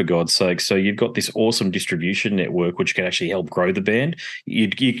Blade, for God's sake. So you've got this awesome distribution network which can actually help grow the band. You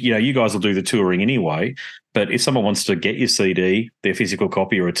know, you guys will do the touring anyway. But if someone wants to get your CD, their physical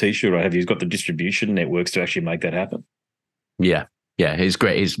copy or a T-shirt, or have you've got the distribution networks to actually make that happen. Yeah, it's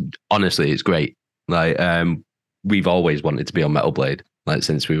great. It's great. Like, we've always wanted to be on Metal Blade, like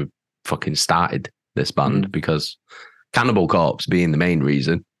since we fucking started this band, because Cannibal Corpse being the main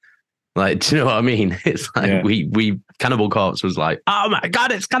reason. Like, do you know what I mean? It's like we Cannibal Corpse was like, oh my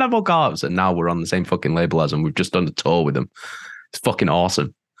God, it's Cannibal Corpse, and now we're on the same fucking label as them. We've just done a tour with them. It's fucking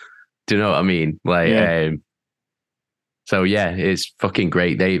awesome. Do you know what I mean? Like, so yeah, it's fucking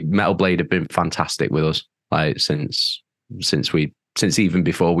great. Metal Blade have been fantastic with us, like since even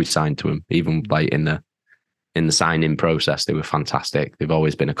before we signed to them, even like in the signing process, they were fantastic. They've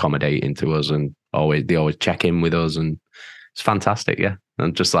always been accommodating to us, and they always check in with us, and it's fantastic. Yeah,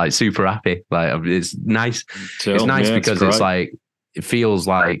 I'm just like super happy. Like, it's nice. It's nice because it's like, it feels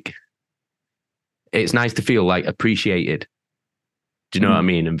like it's nice to feel like appreciated. Do you know what I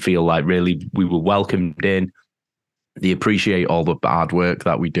mean? And feel like really we were welcomed in. They appreciate all the hard work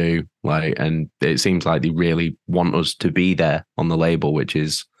that we do, like, and it seems like they really want us to be there on the label, which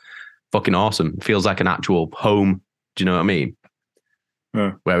is fucking awesome. It feels like an actual home. Do you know what I mean?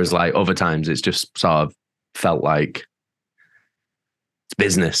 Yeah. Whereas like other times it's just sort of felt like it's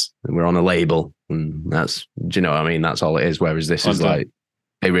business and we're on a label, and that's, do you know what I mean? That's all it is. Whereas this is like,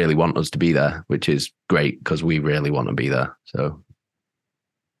 they really want us to be there, which is great because we really want to be there. So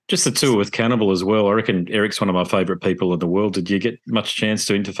just the tour with Cannibal as well. I reckon Eric's one of my favourite people in the world. Did you get much chance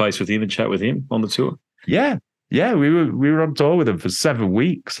to interface with him and chat with him on the tour? Yeah, we were on tour with him for 7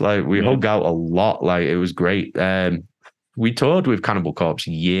 weeks. Like, we hung out a lot. Like, it was great. We toured with Cannibal Corpse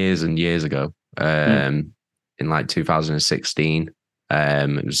years and years ago. In like 2016.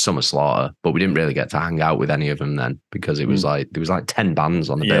 It was Summer Slaughter, but we didn't really get to hang out with any of them then, because it was like there was like 10 bands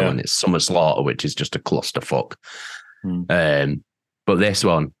on the bill, and it's Summer Slaughter, which is just a clusterfuck. But this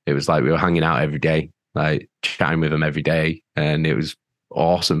one, it was like we were hanging out every day, like chatting with them every day, and it was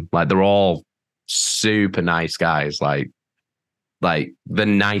awesome. Like, they're all super nice guys, like the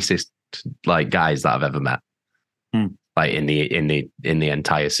nicest like guys that I've ever met. Like in the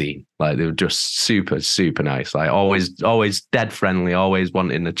entire scene. Like, they were just super, super nice. Like, always dead friendly, always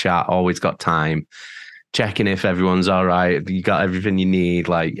wanting to chat, always got time, checking if everyone's all right, you got everything you need,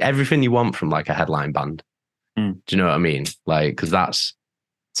 like everything you want from like a headline band. Do you know what I mean? Like, because that's,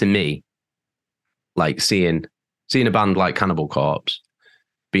 to me, like seeing a band like Cannibal Corpse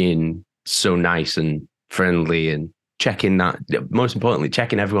being so nice and friendly and checking that, most importantly,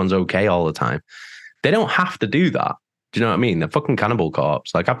 checking everyone's okay all the time. They don't have to do that. Do you know what I mean? They're fucking Cannibal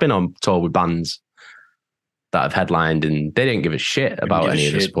Corpse. Like, I've been on tour with bands that have headlined and they didn't give a shit about any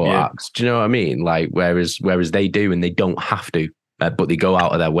of the support acts. Do you know what I mean? Like, whereas they do, and they don't have to, but they go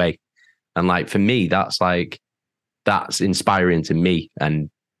out of their way. And like, for me, that's inspiring to me. And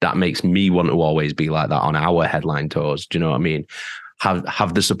that makes me want to always be like that on our headline tours. Do you know what I mean?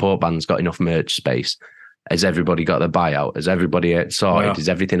 Have the support bands got enough merch space? Has everybody got their buyout? Has everybody sorted? Wow. Is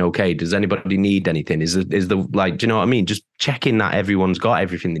everything okay? Does anybody need anything? Is the like, do you know what I mean? Just checking that everyone's got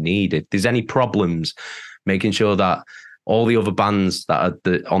everything they need. If there's any problems, making sure that all the other bands that are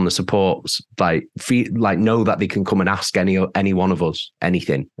on the supports know that they can come and ask any one of us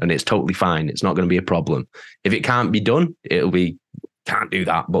anything, and it's totally fine. It's not going to be a problem. If it can't be done, it'll be, can't do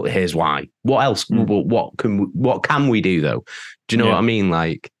that, but here's why. What else? What can we do though? Do you know what I mean?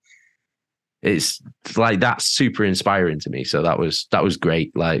 Like, it's like, that's super inspiring to me. So that was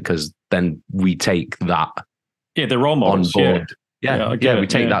great. Like, because then we take that the role models on board. We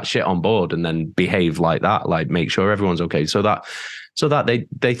take that shit on board and then behave like that. Like, make sure everyone's okay. So that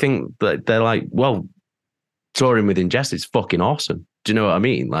they think that they're like, well, touring with Ingested is fucking awesome. Do you know what I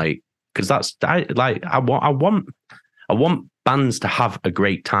mean? Like, because I want bands to have a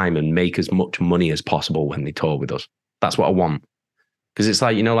great time and make as much money as possible when they tour with us. That's what I want. Because it's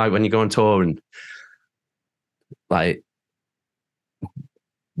like, you know, like when you go on tour and like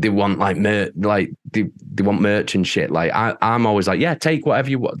they want like merch, like they want merch and shit. Like, I'm always like, yeah, take whatever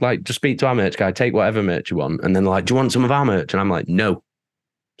you want. Like, just speak to our merch guy, take whatever merch you want. And then they're like, do you want some of our merch? And I'm like, no,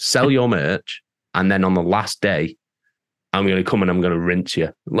 sell your merch. And then on the last day, I'm going to come and I'm going to rinse you.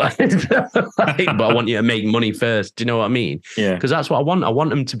 Like, but I want you to make money first. Do you know what I mean? Yeah. Because that's what I want. I want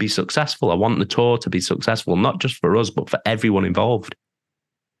them to be successful. I want the tour to be successful, not just for us, but for everyone involved.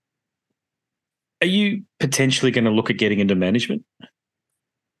 Are you potentially going to look at getting into management?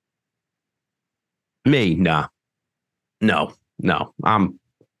 Me, no.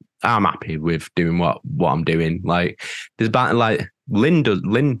 I'm happy with doing what I'm doing. Like there's band like Lynn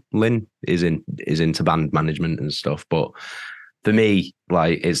is into band management and stuff, but for me,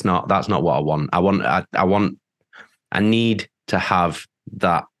 like that's not what I want. I need to have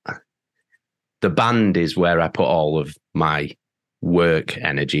that. The band is where I put all of my work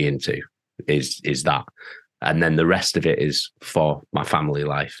energy into is that. And then the rest of it is for my family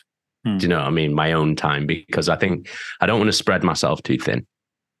life. Do you know what I mean? My own time, because I think I don't want to spread myself too thin.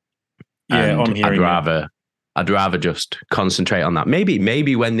 Yeah, and I'm hearing I'd rather just concentrate on that.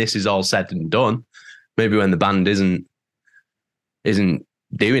 Maybe when this is all said and done, maybe when the band isn't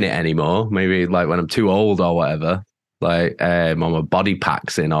doing it anymore, maybe like when I'm too old or whatever, like or my body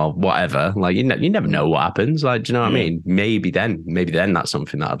packs in or whatever, like you never know what happens. Like, do you know what I mean? Maybe then that's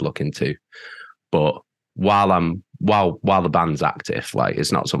something that I'd look into. But while the band's active, like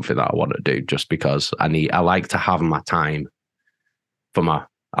it's not something that I want to do just because I like to have my time for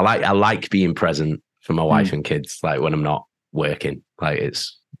I like being present for my wife and kids, like when I'm not working. Like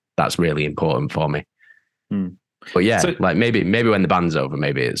that's really important for me. But yeah, so, like maybe when the band's over,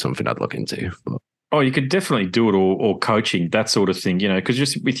 maybe it's something I'd look into. But. Oh, you could definitely do it, or coaching, that sort of thing, because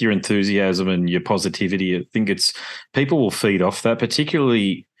just with your enthusiasm and your positivity, I think people will feed off that.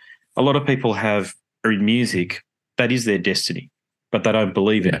 Particularly, a lot of people have in music, that is their destiny, but they don't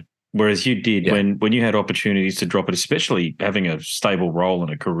believe in it. Whereas you did when you had opportunities to drop it, especially having a stable role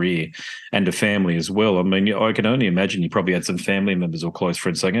and a career and a family as well. I mean, I can only imagine you probably had some family members or close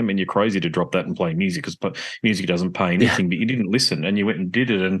friends saying, I mean, you're crazy to drop that and play music because music doesn't pay anything, but you didn't listen and you went and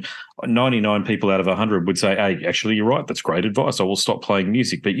did it. And 99 people out of 100 would say, hey, actually, you're right. That's great advice. I will stop playing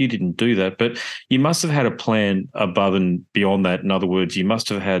music. But you didn't do that. But you must have had a plan above and beyond that. In other words, you must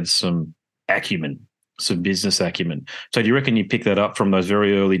have had some acumen. Some business acumen. So do you reckon you pick that up from those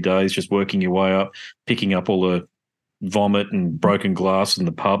very early days, just working your way up, picking up all the vomit and broken glass in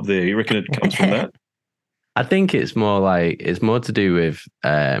the pub there? You reckon it comes from that? I think it's more to do with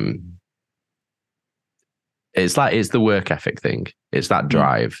it's the work ethic thing. It's that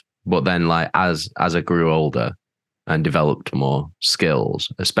drive. But then like as I grew older and developed more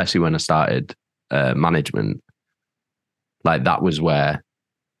skills, especially when I started management, like that was where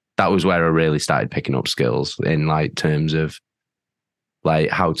I really started picking up skills in like terms of like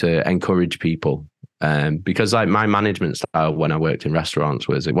how to encourage people. Because like my management style when I worked in restaurants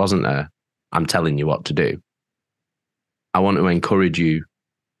it wasn't I'm telling you what to do. I want to encourage you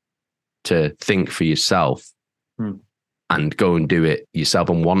to think for yourself and go and do it yourself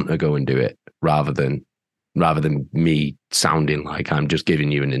and want to go and do it rather than me sounding like I'm just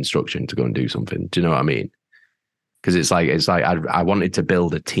giving you an instruction to go and do something. Do you know what I mean? Because it's like I wanted to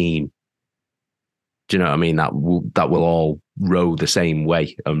build a team. Do you know what I mean? That will all row the same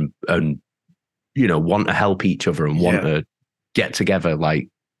way and want to help each other and want to get together like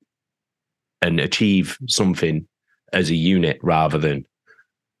and achieve something as a unit rather than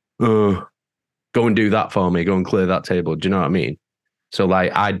go and do that for me, go and clear that table. Do you know what I mean? So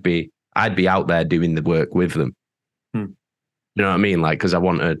like I'd be out there doing the work with them. You know what I mean? Like, because I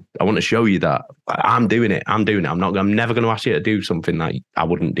want to show you that I'm doing it. I'm never going to ask you to do something that I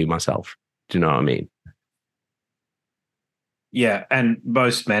wouldn't do myself. Do you know what I mean? Yeah, and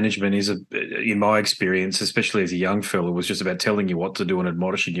most management is, in my experience, especially as a young fellow, was just about telling you what to do and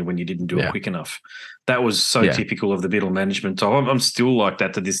admonishing you when you didn't do it quick enough. That was so typical of the middle management type. I'm still like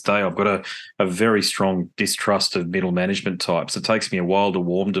that to this day. I've got a very strong distrust of middle management types. It takes me a while to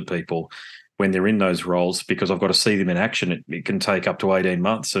warm to people when they're in those roles because I've got to see them in action. It can take up to 18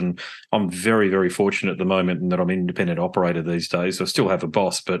 months. And I'm very, very fortunate at the moment in that I'm an independent operator these days. I still have a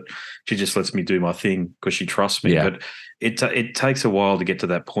boss, but she just lets me do my thing because she trusts me. But it takes a while to get to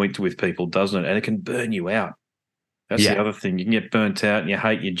that point with people, doesn't it? And it can burn you out. That's the other thing. You can get burnt out and you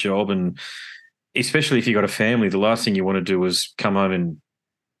hate your job. And especially if you've got a family, the last thing you want to do is come home and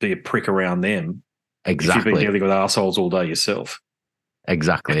be a prick around them. Exactly. If you've been dealing with assholes all day yourself.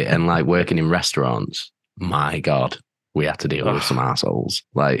 Exactly. And like working in restaurants, my God, we had to deal with some assholes.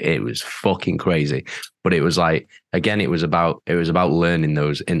 Like it was fucking crazy. But it was like, again, it was about learning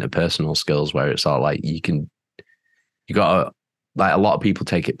those interpersonal skills where it's all like you got to, like a lot of people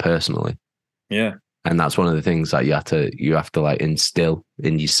take it personally. Yeah. And that's one of the things that you have to like instill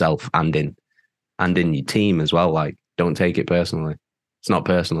in yourself and in your team as well. Like, don't take it personally. It's not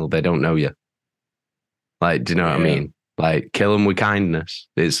personal. They don't know you. Like, do you know what I mean? Like, kill them with kindness.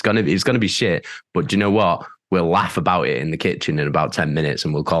 It's gonna be shit. But do you know what? We'll laugh about it in the kitchen in about 10 minutes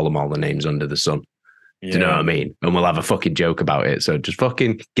and we'll call them all the names under the sun. Do you know what I mean? And we'll have a fucking joke about it. So just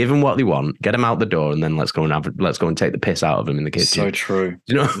fucking give them what they want, get them out the door, and then let's go and take the piss out of them in the kitchen. So true.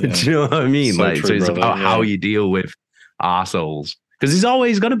 Do you know? Yeah. Do you know what I mean? So like, true, so it's brother, about how you deal with arseholes. Because there's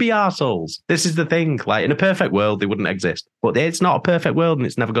always going to be arseholes. This is the thing. Like in a perfect world, they wouldn't exist. But it's not a perfect world, and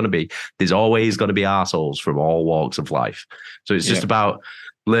it's never going to be. There's always going to be arseholes from all walks of life. So it's just about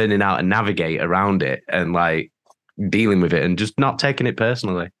learning how to navigate around it and like dealing with it and just not taking it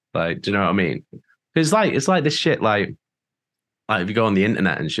personally. Like, do you know what I mean? It's like this shit, like if you go on the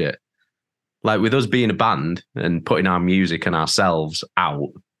internet and shit, like with us being a band and putting our music and ourselves out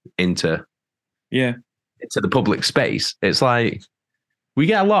into the public space, it's like we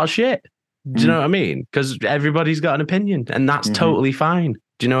get a lot of shit. Do you know what I mean? Because everybody's got an opinion, and that's totally fine.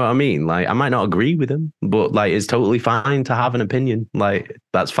 Do you know what I mean? Like I might not agree with them, but like it's totally fine to have an opinion. Like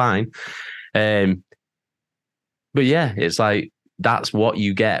that's fine. But yeah, it's like that's what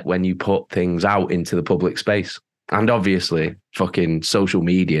you get when you put things out into the public space. And obviously, fucking social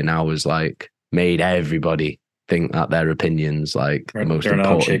media now has like made everybody think that their opinions like the most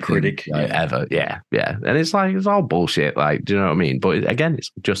important critic thing, like, ever. Yeah. And it's like it's all bullshit. Like, do you know what I mean? But again, it's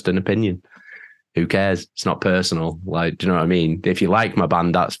just an opinion. Who cares? It's not personal. Like, do you know what I mean? If you like my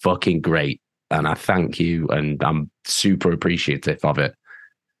band, that's fucking great, and I thank you, and I'm super appreciative of it.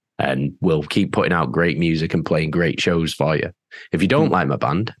 And we'll keep putting out great music and playing great shows for you. If you don't like my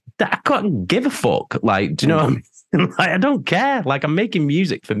band, I couldn't give a fuck. Like, do you know what I mean? Like, I don't care. Like, I'm making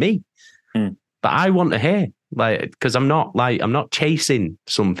music for me that I want to hear. Like, because I'm not chasing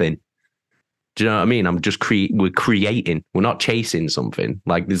something. Do you know what I mean? I'm just we're creating. We're not chasing something.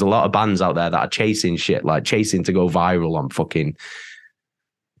 Like, there's a lot of bands out there that are chasing shit, like chasing to go viral on fucking,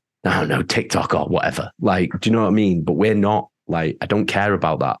 I don't know, TikTok or whatever. Like, do you know what I mean? But we're not. Like, I don't care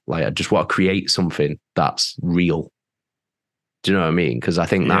about that. Like, I just want to create something that's real. Do you know what I mean? Because I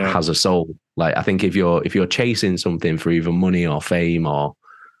think that has a soul. Like, I think if you're chasing something for either money or fame or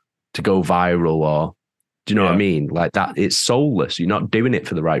to go viral or, do you know what I mean? Like that, it's soulless. You're not doing it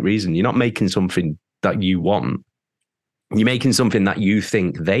for the right reason. You're not making something that you want. You're making something that you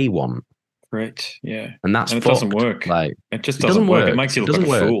think they want. Correct. Yeah. And it doesn't work. Like, it just doesn't work. It makes you look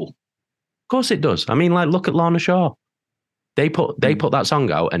like a fool. Of course it does. I mean, like, look at Lorna Shaw. They put that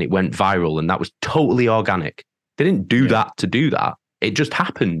song out and it went viral, and that was totally organic. They didn't do that to do that. It just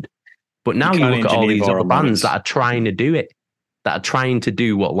happened. But now you look at all these other bands that are trying to do it, that are trying to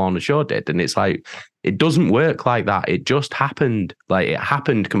do what Lorna Shaw did. And it's like, it doesn't work like that. It just happened. Like, it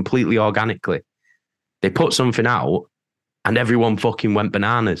happened completely organically. They put something out and everyone fucking went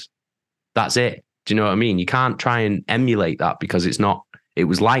bananas. That's it. Do you know what I mean? You can't try and emulate that because it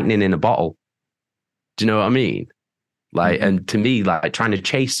was lightning in a bottle. Do you know what I mean? Like, and to me, like trying to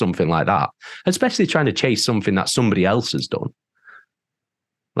chase something like that, especially trying to chase something that somebody else has done,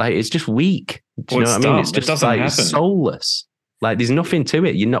 like, it's just weak. Do you know what I mean? It's just like soulless. Like, there's nothing to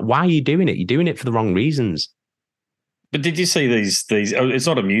it. Why are you doing it? You're doing it for the wrong reasons. But did you see these? It's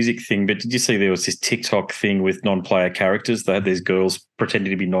not a music thing, but did you see there was this TikTok thing with non-player characters? They had these girls pretending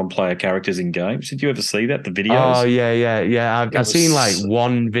to be non-player characters in games. Did you ever see that? The videos? Oh yeah. I've seen like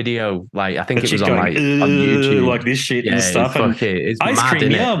one video. Like, I think it was on YouTube, like this shit and stuff. And it's ice mad,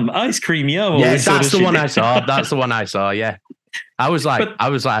 cream yum, ice cream yum. Yeah, that's the one I saw. That's the one I saw. Yeah. I was like,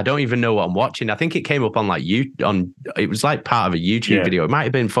 I don't even know what I'm watching. I think it came up on like it was like part of a YouTube video. It might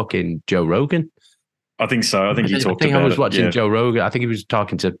have been fucking Joe Rogan. I think so. I think he talked about it. I was watching Joe Rogan. I think he was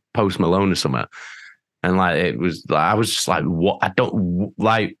talking to Post Malone or something. And like, it was, I was just like, what? I don't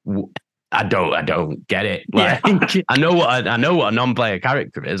get it. Like, I know what a non-player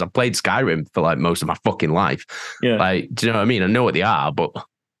character is. I played Skyrim for like most of my fucking life. Yeah. Like, do you know what I mean? I know what they are, but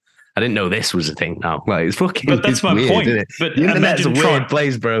I didn't know this was a thing now. Like, it's fucking. But that's my weird, point. Isn't it? But the internet's a weird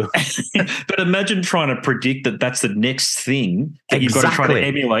place, bro. But imagine trying to predict that that's the next thing that you've got to try to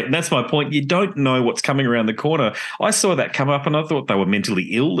emulate. And that's my point. You don't know what's coming around the corner. I saw that come up and I thought they were mentally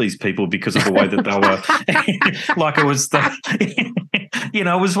ill, these people, because of the way that they were. Like, it was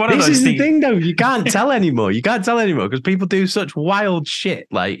it was one of those things. This is the thing, though. You can't tell anymore. You can't tell anymore because people do such wild shit,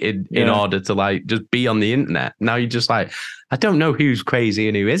 like, in order to, like, just be on the internet. Now you're just like, I don't know who's crazy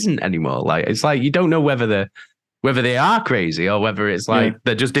and who isn't anymore. Like, it's like you don't know whether they are crazy or whether it's like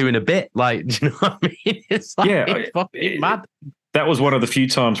they're just doing a bit. Like, do you know what I mean? It's like, it's fucking mad. That was one of the few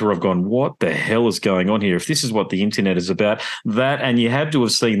times where I've gone, what the hell is going on here? If this is what the internet is about, that, and you have to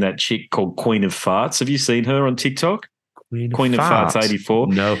have seen that chick called Queen of Farts. Have you seen her on TikTok? Queen of Farts 84.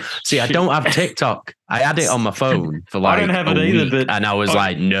 No. See, I don't have TikTok. I had it on my phone for like I don't have it either, and I was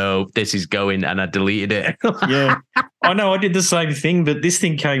like, no, this is going, and I deleted it. Yeah. I know I did the same thing, but this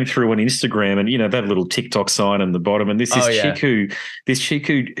thing came through on Instagram, and that little TikTok sign on the bottom, and this chick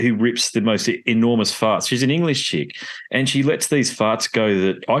who rips the most enormous farts. She's an English chick, and she lets these farts go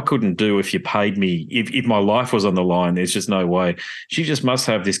that I couldn't do if you paid me. If my life was on the line, there's just no way. She just must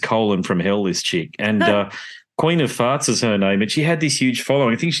have this colon from hell, this chick, and Queen of Farts is her name, and she had this huge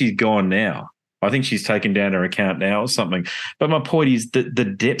following. I think she's gone now. I think she's taken down her account now or something. But my point is that the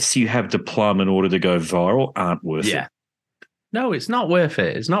depths you have to plumb in order to go viral aren't worth it. No, it's not worth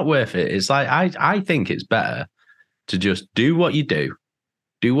it. It's not worth it. It's like I think it's better to just do what you do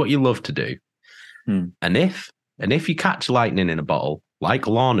what you love to do. And if you catch lightning in a bottle, like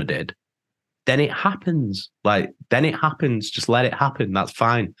Lorna did, then it happens. Just let it happen. That's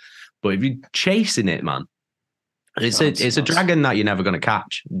fine. But if you're chasing it, man, it's a dragon that you're never going to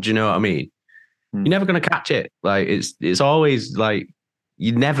catch. Do you know what I mean? You're never going to catch it. Like it's always like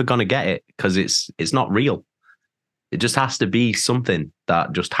you're never going to get it because it's not real. It just has to be something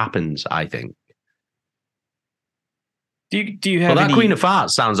that just happens, I think. Do you have that Queen of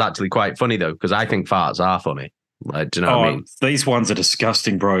Farts sounds actually quite funny though, because I think farts are funny. Like, do you know what I mean? These ones are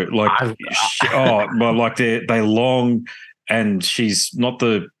disgusting, bro. Like, but like they're long, and she's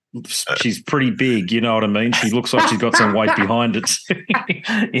pretty big. You know what I mean? She looks like she's got some weight behind it.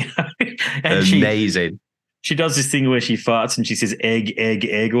 And amazing. She does this thing where she farts and she says egg, egg,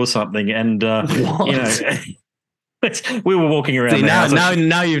 egg or something. And we were walking around. See,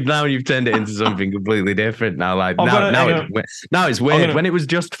 now you've turned it into something completely different. Now, like now it's weird. When it was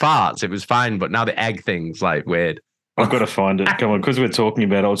just farts, it was fine, but now the egg thing's like weird. I've got to find it. Come on, because we're talking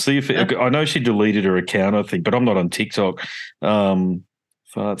about it. I'll see if I know she deleted her account, I think, but I'm not on TikTok.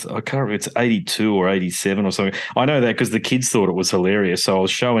 Farts. I can't remember. It's 82 or 87 or something. I know that because the kids thought it was hilarious. So I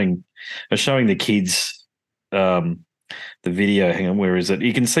was showing the kids the video. Hang on, where is it?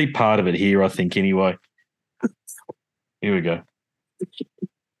 You can see part of it here, I think. Anyway, here we go.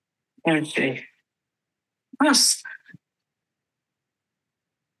 Okay.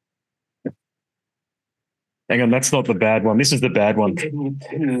 Hang on, that's not the bad one. This is the bad one.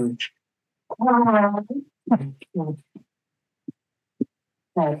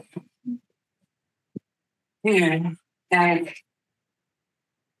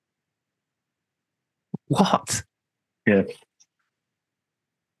 What? Yeah.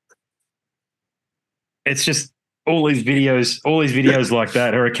 It's just all these videos like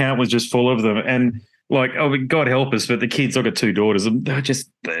that. Her account was just full of them. And like, oh, God help us, but the kids, I've got 2 daughters. They're just,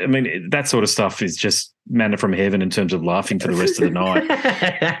 I mean, that sort of stuff is just manna from heaven in terms of laughing for the rest of the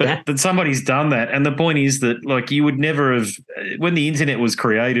night. But somebody's done that. And the point is that, like, you would never have, when the internet was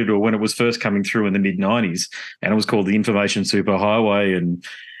created or when it was first coming through in the mid-90s, and it was called the information superhighway, and,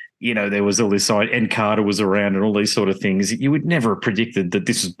 there was all this side, and Carter was around and all these sort of things, you would never have predicted that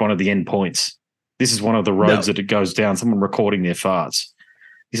this is one of the endpoints. This is one of the roads that it goes down, someone recording their farts.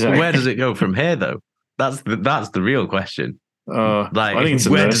 So, where does it go from here, though? That's the real question. I think it's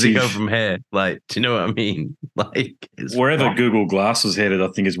where does it go from here? Like, do you know what I mean? Like, wherever Google Glass is headed, I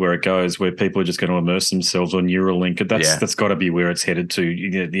think is where it goes, where people are just going to immerse themselves on Neuralink. That's got to be where it's headed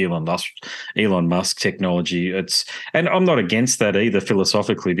to. The Elon Musk technology. And I'm not against that either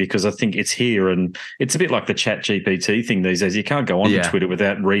philosophically, because I think it's here, and it's a bit like the Chat GPT thing these days. You can't go on to Twitter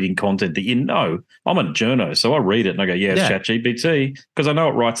without reading content that I'm a journo, so I read it and I go, it's Chat GPT, because I know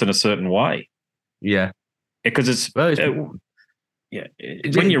it writes in a certain way. Yeah, because it's. When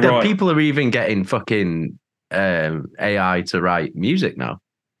you write, people are even getting fucking AI to write music now.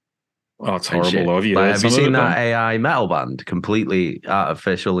 Oh, it's horrible. Have you seen that AI metal band? Completely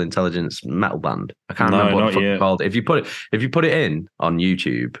artificial intelligence metal band. I can't remember what the fuck it's called. If you put it in on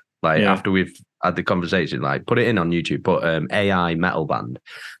YouTube, after we've had the conversation, put it in on YouTube, put AI metal band,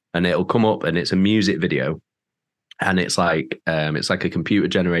 and it'll come up, and it's a music video, and it's like a computer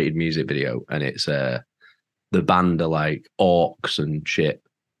generated music video, and it's the band are like orcs and shit.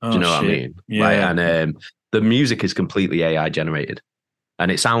 Do you know what I mean? Yeah. And the music is completely AI generated, and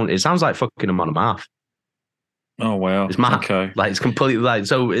it sounds like fucking a man and a half. Oh wow, it's mad. Okay. Like, it's completely like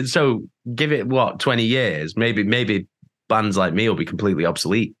so. Give it 20 years, maybe bands like me will be completely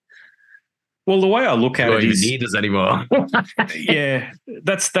obsolete. Well, the way I look at it is, need us anymore. Yeah,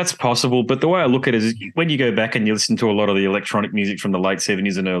 that's possible. But the way I look at it is, when you go back and you listen to a lot of the electronic music from the late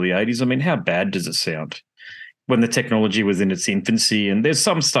 70s and early 80s, I mean, how bad does it sound? When the technology was in its infancy, and there's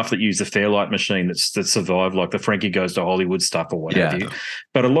some stuff that used the Fairlight machine that survived, like the Frankie Goes to Hollywood stuff or what have you.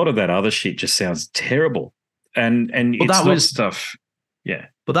 But a lot of that other shit just sounds terrible. And it's not stuff. Yeah.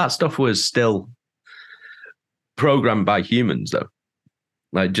 But that stuff was still programmed by humans, though.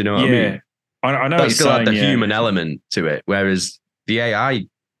 Like, do you know what I mean? I know. That still had the human element to it, whereas the AI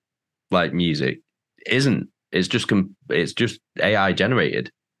like music isn't. it's just AI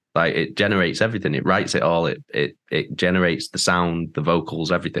generated. Like it generates everything. It writes it all. It generates the sound, the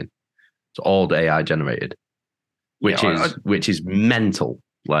vocals, everything. It's all AI generated, which is mental.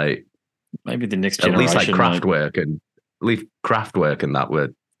 Like maybe the next at least like generation, Kraftwerk and that were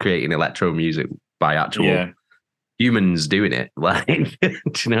creating electro music by actual humans doing it. Like, do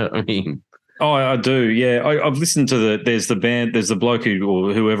you know what I mean? Oh, I do. Yeah, I've listened to there's the bloke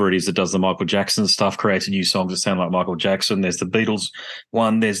or whoever it is that does the Michael Jackson stuff, creates new songs that sound like Michael Jackson. There's the Beatles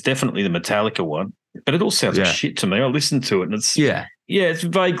one. There's definitely the Metallica one, but it all sounds like shit to me. I listened to it and it's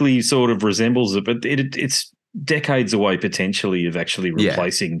vaguely sort of resembles it, but it's decades away potentially of actually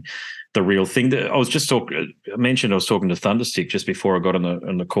replacing the real thing. I was talking to Thunderstick just before I got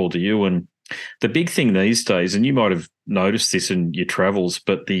on the call to you, and the big thing these days, and you might have noticed this in your travels,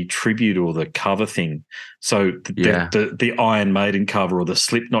 but the tribute or the cover thing. So the Iron Maiden cover or the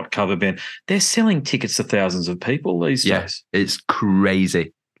Slipknot cover band, they're selling tickets to thousands of people these days. It's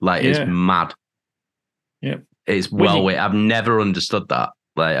crazy. Like it's mad. Yeah, it's I've never understood that.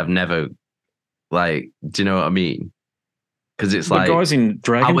 Like I've never, like, do you know what I mean? Because it's like, guys in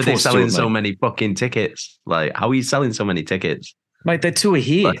Dragon how are they Force selling so many fucking tickets? Like, how are you selling so many tickets? Mate, they tour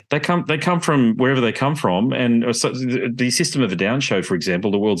here. They come from wherever they come from, and the System of a Down show, for example,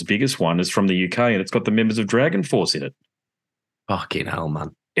 the world's biggest one, is from the UK, and it's got the members of Dragon Force in it. Fucking hell,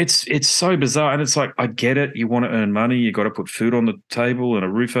 man! It's so bizarre, and it's like, I get it. You want to earn money, you got to put food on the table and a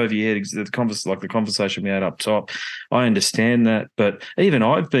roof over your head. Like the conversation we had up top, I understand that, but even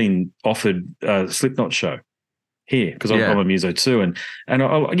I've been offered a Slipknot show here because I'm a muso too, and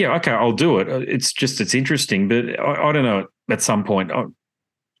I'll do it. It's interesting, but I don't know. At some point,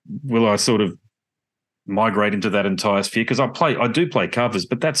 will I sort of migrate into that entire sphere? Because I do play covers,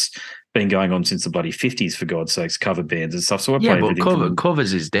 but that's been going on since the bloody 50s, for God's sakes, cover bands and stuff. So I play everything. But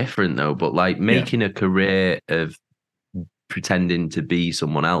covers is different though. But like making a career of pretending to be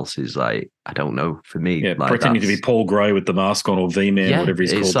someone else is like, I don't know, for me. Yeah, like pretending to be Paul Gray with the mask on, or V-Man, whatever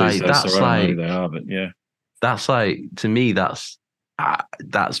he's called like, these days. So I don't know who they are, but yeah. That's like, to me, that's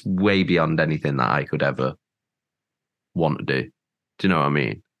way beyond anything that I could ever want to do. Do you know what I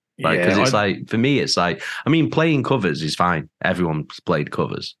mean? Like, because it's like, for me, it's like, I mean, playing covers is fine. Everyone's played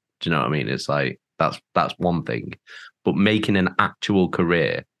covers. Do you know what I mean? It's like, that's one thing. But making an actual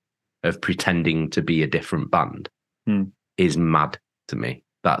career of pretending to be a different band is mad to me.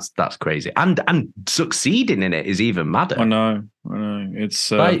 That's crazy. And succeeding in it is even madder. I know.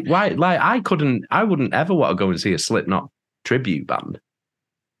 It's like, why? Like, I wouldn't ever want to go and see a Slipknot tribute band.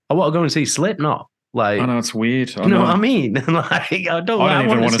 I want to go and see Slipknot. Like, I know, it's weird. You know what I mean? Like, I don't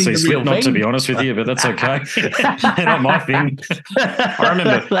even want to see Slipknot, to be honest with you, but that's okay. They're not my thing. I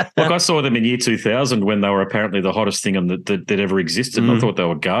remember, I saw them in year 2000 when they were apparently the hottest thing that ever existed. And I thought they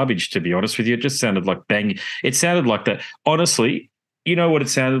were garbage, to be honest with you. It just sounded like bang. It sounded like that. Honestly, you know what it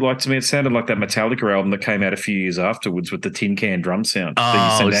sounded like to me? It sounded like that Metallica album that came out a few years afterwards with the tin can drum sound.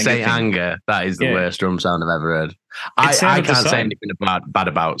 Oh, Saint Anger. That is the worst drum sound I've ever heard. I can't say anything bad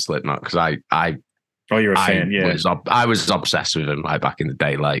about Slipknot because I oh, you're a fan, I was obsessed with them like back in the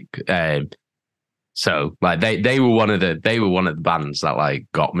day. Like, so like they were one of the bands that like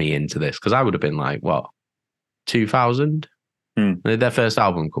got me into this, because I would have been like, what, 2000? When did their first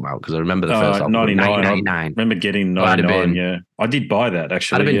album come out? Because I remember the first album, 1999. I remember getting 99. I did buy that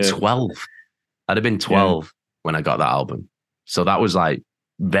actually. I'd have been 12. I'd have been 12 when I got that album. So that was like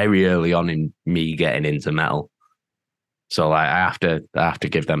very early on in me getting into metal. So like I have to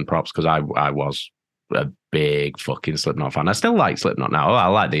give them props, because I was a big fucking Slipknot fan. I still like Slipknot now. I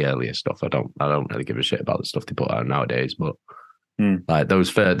like the earlier stuff. I don't really give a shit about the stuff they put out nowadays. But like those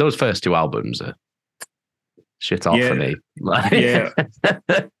first two albums are shit off for me. Like,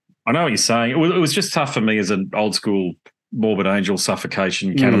 I know what you're saying. It was just tough for me as an old school Morbid Angel,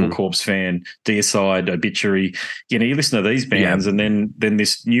 Suffocation, Cannibal Corpse fan, Deicide, Obituary. You know, you listen to these bands, and then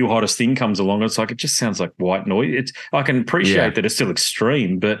this new hottest thing comes along. It's like, it just sounds like white noise. I can appreciate that it's still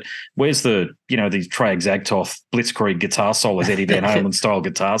extreme, but where's the Trey Zagtoth Blitzkrieg guitar solos, Eddie Van Halen style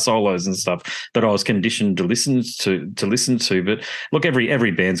guitar solos and stuff that I was conditioned to listen to. But look,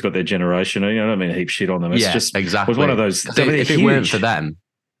 every band's got their generation. You know what I mean? A heap shit on them. It's just exactly. It was one of those. If it weren't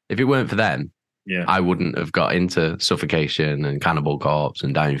for them. Yeah, I wouldn't have got into Suffocation and Cannibal Corpse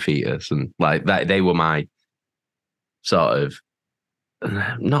and Dying Fetus, and like that. They were my sort of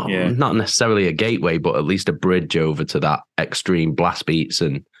not necessarily a gateway, but at least a bridge over to that extreme blast beats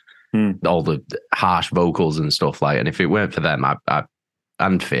and all the harsh vocals and stuff like. And if it weren't for them,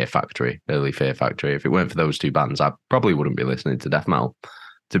 and Fear Factory, early Fear Factory, if it weren't for those two bands, I probably wouldn't be listening to death metal,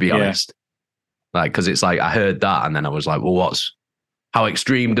 to be honest. Like, because it's like I heard that, and then I was like, well, how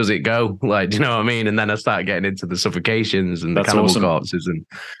extreme does it go? Like, do you know what I mean? And then I start getting into the Suffocations and the Cannibal awesome. Corpses and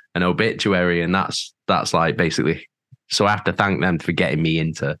an Obituary, and that's like basically. So I have to thank them for getting me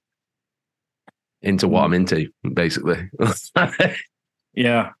into what I'm into, basically.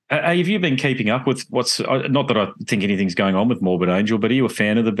 Yeah. Have you been keeping up with what's, not that I think anything's going on with Morbid Angel, but are you a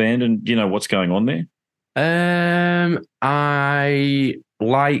fan of the band and you know what's going on there? I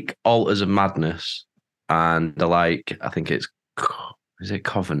like Altars of Madness, and I think is it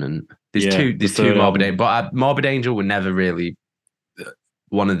Covenant? There's two Morbid Angel, but Morbid Angel were never really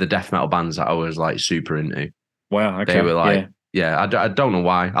one of the death metal bands that I was like super into. Wow. Okay. They were like, I don't know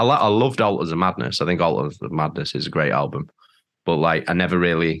why. I loved Altars of Madness. I think Altars of Madness is a great album. But like, I never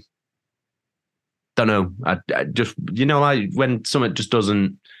really, don't know. I just, you know, like when something just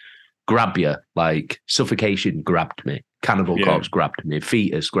doesn't grab you, like Suffocation grabbed me, Cannibal Corpse grabbed me,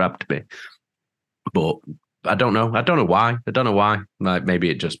 Fetus grabbed me. But I don't know. I don't know why. Like maybe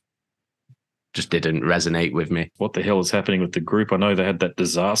it just didn't resonate with me. What the hell is happening with the group? I know they had that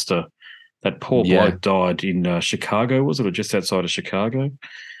disaster. That poor bloke died in Chicago, was it? Or just outside of Chicago?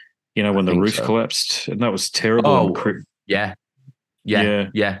 You know, when the roof collapsed. And that was terrible. Oh, yeah.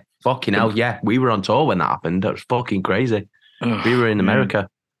 Fucking hell, yeah. We were on tour when that happened. That was fucking crazy. We were in America.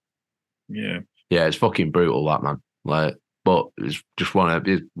 Yeah. Yeah, it's fucking brutal, that, man. Like, but it's just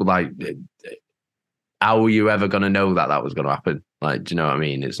like, how are you ever going to know that was going to happen? Like, do you know what I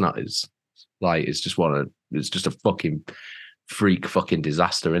mean? It's just a fucking freak fucking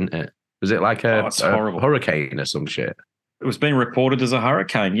disaster, isn't it? Was it like a hurricane or some shit? It was being reported as a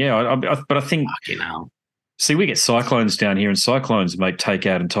hurricane, yeah. But I think... Fucking hell. See, we get cyclones down here, and cyclones may take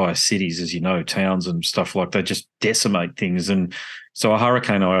out entire cities, as you know, towns and stuff like that, just decimate things. And so a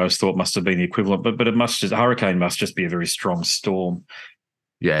hurricane, I always thought, must have been the equivalent, but a hurricane must just be a very strong storm.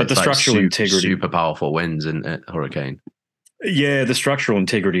 Yeah, but the structural integrity, super powerful winds in a hurricane. Yeah, the structural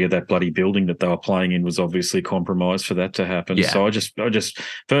integrity of that bloody building that they were playing in was obviously compromised for that to happen. Yeah. So I just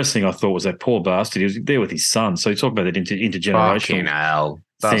first thing I thought was that poor bastard. He was there with his son. So you talk about that intergenerational fucking hell.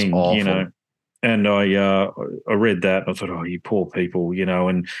 That's thing, awful. You know. And I read that and I thought, oh, you poor people, you know.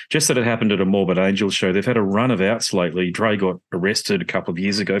 And just that it happened at a Morbid Angel show. They've had a run of outs lately. Dre got arrested a couple of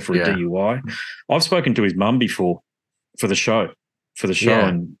years ago for a DUI. I've spoken to his mum before for the show.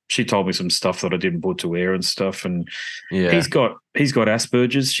 And she told me some stuff that I didn't put to air and stuff. And he's got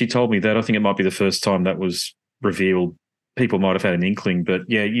Asperger's. She told me that. I think it might be the first time that was revealed. People might have had an inkling, but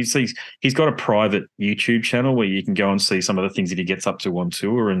yeah, you see, he's got a private YouTube channel where you can go and see some of the things that he gets up to on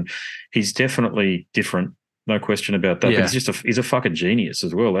tour, and he's definitely different, no question about that. But he's a fucking genius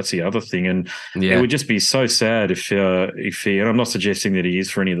as well. That's the other thing, and it would just be so sad if he, and I'm not suggesting that he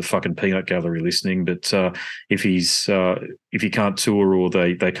is for any of the fucking peanut gallery listening, but if he can't tour or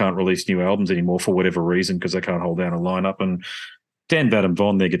they can't release new albums anymore for whatever reason because they can't hold down a lineup. And Dan Baden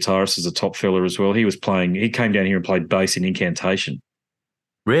Von, their guitarist, is a top fella as well. He came down here and played bass in Incantation.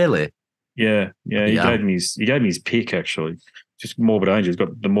 Really? Yeah. He gave me his pick, actually. Just Morbid Angel. He's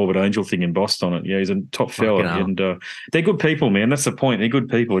got the Morbid Angel thing embossed on it. Yeah, he's a top fella. And they're good people, man. That's the point. They're good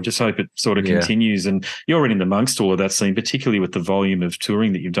people. I just hope it sort of continues. And you're in amongst all of that scene, particularly with the volume of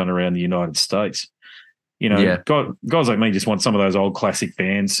touring that you've done around the United States. You know, guys like me just want some of those old classic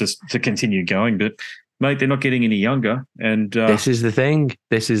bands just to continue going, but mate, they're not getting any younger. And this is the thing.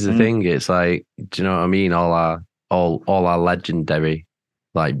 It's like, do you know what I mean? All our legendary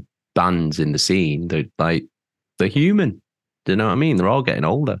like bands in the scene, they're human. Do you know what I mean? They're all getting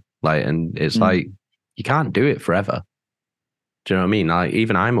older. Like, and it's like you can't do it forever. Do you know what I mean? Like,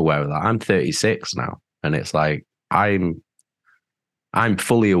 even I'm aware of that. I'm 36 now, and it's like I'm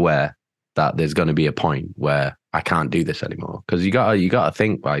fully aware that there's going to be a point where I can't do this anymore, because you gotta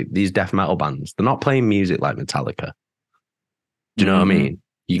think, like, these death metal bands, they're not playing music like Metallica. Do you know what I mean?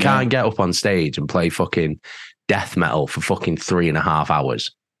 You can't get up on stage and play fucking death metal for fucking 3.5 hours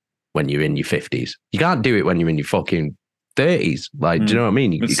when you're in your 50s. You can't do it when you're in your fucking 30s. Like, do you know what I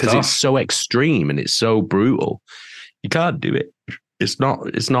mean? Because it's so extreme and it's so brutal. You can't do it. It's not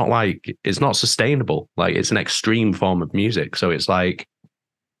sustainable. Like, it's an extreme form of music. So it's like,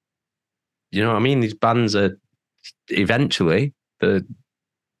 you know what I mean? These bands are eventually they're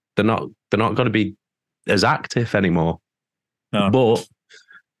not going to be as active anymore. No. But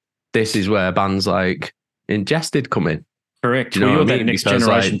this is where bands like Ingested come in. Correct. You know, you're that next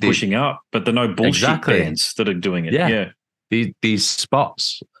generation pushing up, but there are no bullshit bands that are doing it. Yeah. These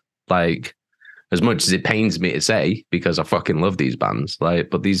spots, like, as much as it pains me to say, because I fucking love these bands, like,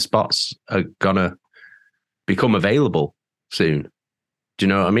 but these spots are gonna become available soon. Do you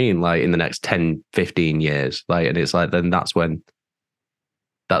know what I mean? Like, in the next 10, 15 years. Like, and it's like, then that's when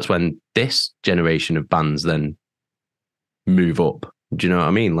this generation of bands then move up. Do you know what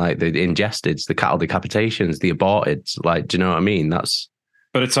I mean? Like the ingesteds, the cattle decapitations, the aborteds. Like, do you know what I mean? That's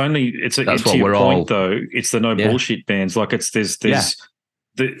But it's that's to what your we're point all. though. It's the no Yeah. bullshit bands. Like there's Yeah.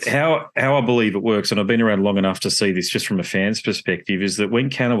 how I believe it works, and I've been around long enough to see this just from a fan's perspective, is that when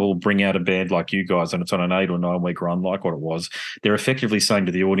Cannibal bring out a band like you guys and it's on an 8 or 9 week run, like what it was, they're effectively saying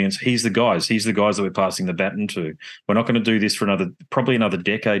to the audience, he's the guys that we're passing the baton to. We're not going to do this for probably another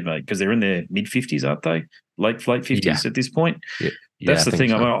decade, mate, because they're in their mid 50s, aren't they? Late 50s at this point. Yeah. That's I the thing.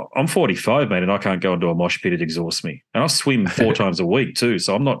 So. I'm 45, mate, and I can't go into a mosh pit. It exhausts me. And I swim 4 times a week too.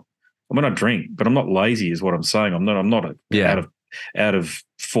 So I drink, but I'm not lazy is what I'm saying. I'm not out of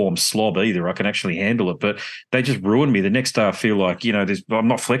form slob either. I can actually handle it, but they just ruin me. The next day I feel like, I'm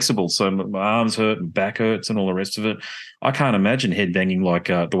not flexible. So my arms hurt and back hurts and all the rest of it. I can't imagine headbanging like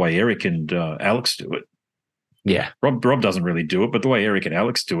the way Eric and Alex do it. Yeah. Rob doesn't really do it, but the way Eric and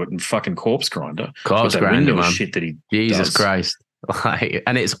Alex do it and fucking Corpse Grinder. Corpse Grinder, man. Shit that he Jesus does. Christ. Like,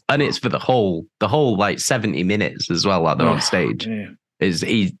 and it's for the whole like 70 minutes as well, like they're on stage. Yeah.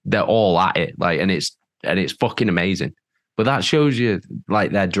 They're all at it, like, and it's fucking amazing. But that shows you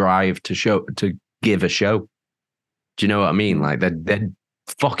like their drive to give a show. Do you know what I mean? Like they're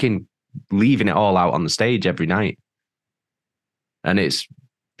fucking leaving it all out on the stage every night. And it's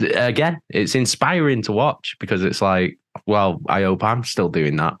inspiring to watch because it's like, well, I hope I'm still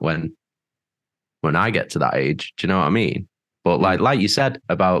doing that when I get to that age. Do you know what I mean? But like you said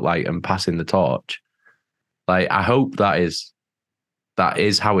about like and passing the torch, like I hope that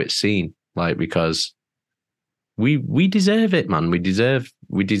is how it's seen. Like because we deserve it, man. We deserve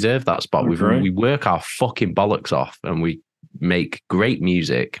that spot. We work our fucking bollocks off and we make great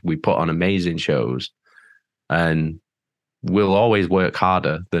music. We put on amazing shows, and we'll always work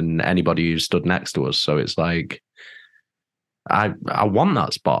harder than anybody who stood next to us. So it's like I want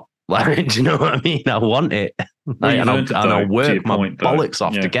that spot. Like, do you know what I mean? I want it. Like, and I'll work my bollocks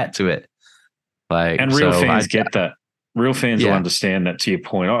off to get to it. Like, and real fans get that. Real fans will understand that, to your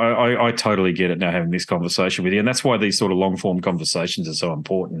point. I totally get it now having this conversation with you. And that's why these sort of long form conversations are so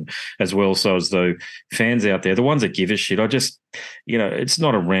important as well. So as though fans out there, the ones that give a shit, I just, it's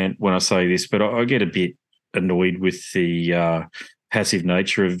not a rant when I say this, but I get a bit annoyed with the passive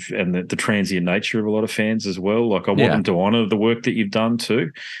nature and the transient nature of a lot of fans as well. Like I want them to honour the work that you've done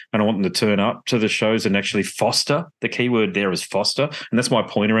too. And I want them to turn up to the shows and actually foster. The key word there is foster. And that's my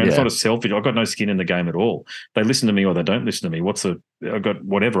point around. It's not a selfish. I've got no skin in the game at all. They listen to me or they don't listen to me. I've got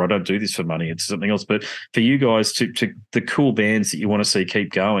whatever. I don't do this for money. It's something else. But for you guys to the cool bands that you want to see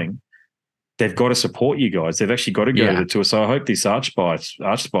keep going, they've got to support you guys. They've actually got to go to the tour. So I hope this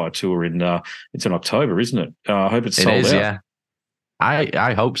Archspire tour it's in October, isn't it? I hope it's sold out. Yeah.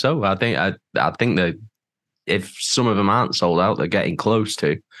 I hope so. I think that if some of them aren't sold out, they're getting close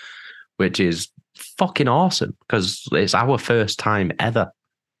to, which is fucking awesome because it's our first time ever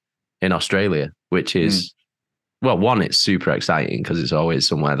in Australia, which is well, one, it's super exciting because it's always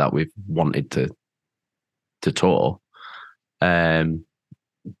somewhere that we've wanted to tour,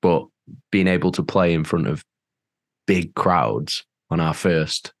 but being able to play in front of big crowds on our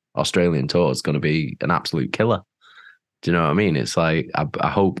first Australian tour is going to be an absolute killer. Do you know what I mean? It's like,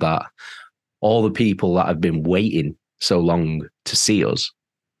 I hope that all the people that have been waiting so long to see us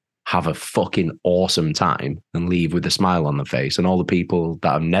have a fucking awesome time and leave with a smile on their face. And all the people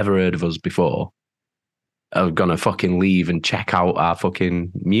that have never heard of us before are going to fucking leave and check out our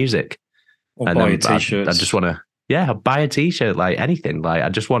fucking music. Or and buy a t-shirt. I just want to, buy a t-shirt, like anything. Like, I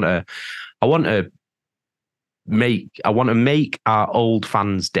want to make our old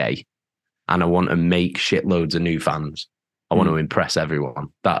fans' day. And I want to make shitloads of new fans. I want to impress everyone.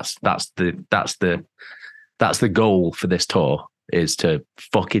 That's the goal for this tour, is to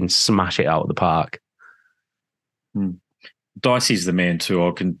fucking smash it out of the park. Dicey's the man too.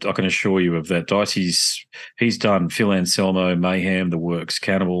 I can assure you of that. Dicey's he's done Phil Anselmo, Mayhem, the works,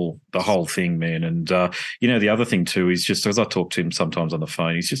 Cannibal, the whole thing, man. And the other thing too is just, as I talk to him sometimes on the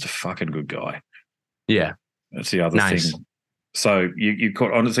phone, he's just a fucking good guy. Yeah, that's the other thing. So you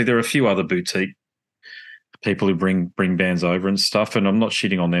got, honestly, there are a few other boutique people who bring bands over and stuff, and I'm not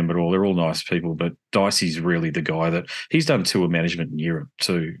shitting on them at all. They're all nice people, but Dicey's really the guy that he's done tour management in Europe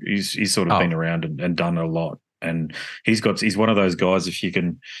too. He's sort of been around and done a lot, and he's one of those guys. If you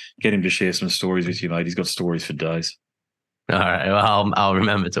can get him to share some stories with you, mate, he's got stories for days. All right, well, I'll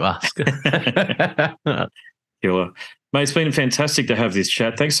remember to ask. Killer. Mate, it's been fantastic to have this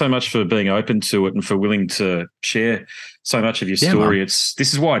chat. Thanks so much for being open to it and for willing to share so much of your story. Man. This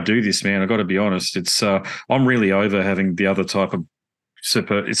is why I do this, man. I got to be honest. It's I'm really over having the other type of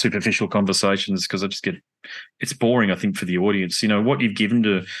superficial conversations because it's boring, I think, for the audience. What you've given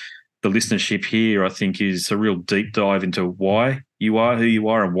to the listenership here, I think, is a real deep dive into why you are who you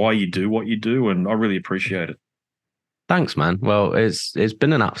are and why you do what you do, and I really appreciate it. Thanks, man. Well, it's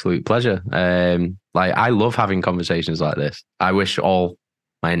been an absolute pleasure. Like, I love having conversations like this. I wish all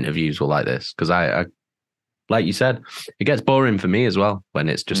my interviews were like this, because I like you said, it gets boring for me as well when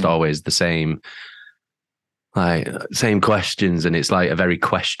it's just always the same questions, and it's like a very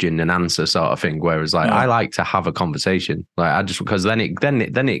question and answer sort of thing. Whereas I like to have a conversation. Like, I just, because then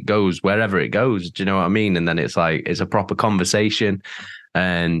it goes wherever it goes. Do you know what I mean? And then it's like, it's a proper conversation,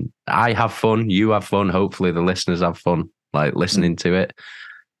 and I have fun, you have fun, hopefully the listeners have fun, like, listening to it.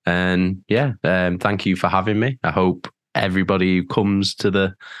 And thank you for having me. I hope everybody who comes to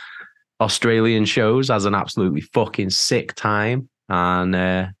the Australian shows has an absolutely fucking sick time. And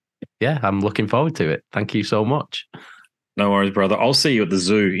I'm looking forward to it. Thank you so much. No worries, brother. I'll see you at the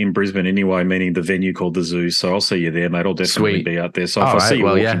zoo in Brisbane anyway, meaning the venue called the Zoo. So I'll see you there, mate. I'll definitely be out there. So if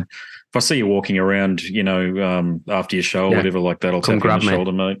I see you walking around, after your show or whatever like that, I'll tap you on the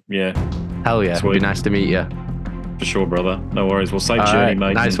shoulder, mate. Yeah. Hell yeah. Sweet. It'd be nice to meet you. For sure, brother. No worries. Well, safe journey,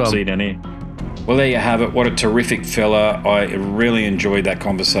 mate. Nice one. See you down here. Well, there you have it. What a terrific fella. I really enjoyed that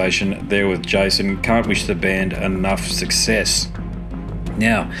conversation there with Jason. Can't wish the band enough success.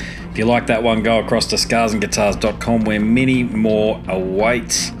 Now, if you like that one, go across to scarsandguitars.com where many more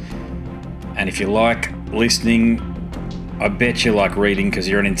await. And if you like listening, I bet you like reading because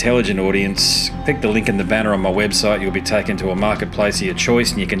you're an intelligent audience. Click the link in the banner on my website. You'll be taken to a marketplace of your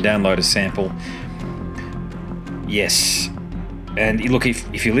choice and you can download a sample. Yes. And look,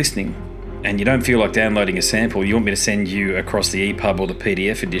 if you're listening and you don't feel like downloading a sample, you want me to send you across the EPUB or the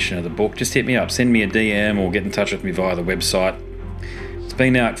PDF edition of the book, just hit me up. Send me a DM or get in touch with me via the website. It's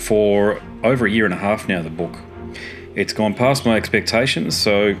been out for over a year and a half now, the book. It's gone past my expectations,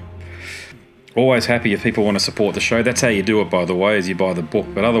 so always happy if people want to support the show. That's how you do it, by the way, is you buy the book.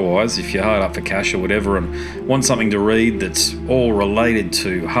 But otherwise, if you're hard up for cash or whatever and want something to read that's all related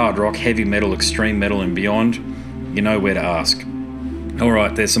to hard rock, heavy metal, extreme metal and beyond, you know where to ask. All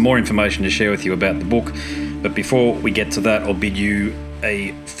right, there's some more information to share with you about the book. But before we get to that, I'll bid you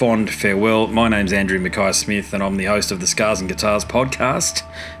a fond farewell. My name's Andrew Mackay-Smith and I'm the host of the Scars and Guitars podcast.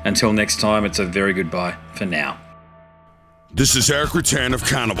 Until next time, it's a very goodbye for now. This is Eric Rattan of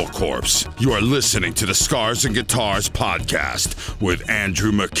Cannibal Corpse. You are listening to the Scars and Guitars podcast with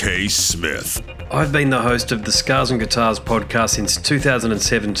Andrew Mackay-Smith. I've been the host of the Scars and Guitars podcast since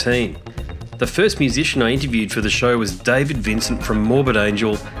 2017. The first musician I interviewed for the show was David Vincent from Morbid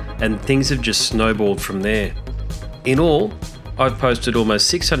Angel, and things have just snowballed from there. In all, I've posted almost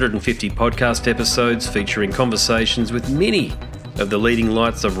 650 podcast episodes featuring conversations with many of the leading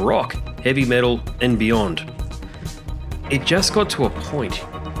lights of rock, heavy metal, and beyond. It just got to a point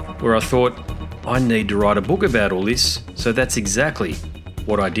where I thought, I need to write a book about all this, so that's exactly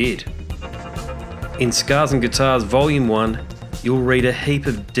what I did. In Scars and Guitars Volume 1, you'll read a heap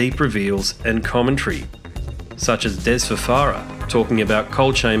of deep reveals and commentary, such as Des Fafara talking about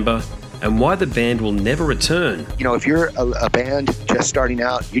Coal Chamber and why the band will never return. If you're a band just starting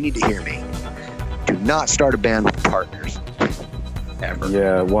out, you need to hear me. Do not start a band with partners. Ever.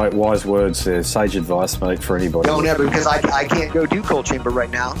 Yeah, wise words there. Sage advice, mate, for anybody. Don't ever, because I can't go do Coal Chamber right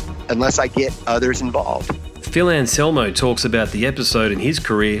now unless I get others involved. Phil Anselmo talks about the episode in his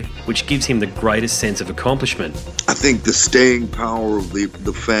career which gives him the greatest sense of accomplishment. I think the staying power of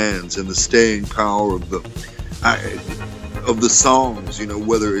the fans and the staying power of the songs,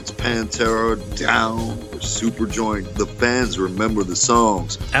 whether it's Pantera, Down, or Superjoint, the fans remember the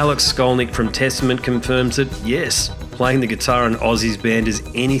songs. Alex Skolnick from Testament confirms that, yes, playing the guitar in Ozzy's band is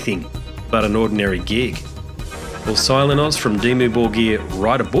anything but an ordinary gig. Will Silent Oz from Dimmu Borgir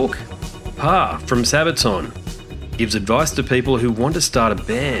write a book? Pa from Sabaton gives advice to people who want to start a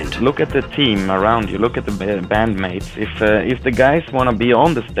band. Look at the team around you, look at the bandmates. If the guys want to be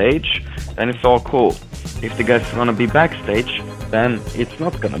on the stage, then it's all cool. If the guys want to be backstage, then it's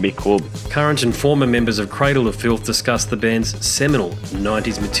not going to be cool. Current and former members of Cradle of Filth discuss the band's seminal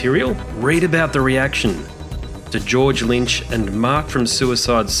 90s material. Read about the reaction to George Lynch and Mark from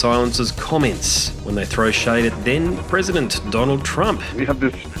Suicide Silence's comments when they throw shade at then President Donald Trump. We have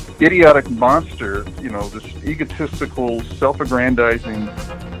this idiotic monster, this egotistical, self-aggrandizing,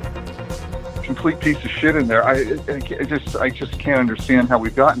 complete piece of shit in there. I just can't understand how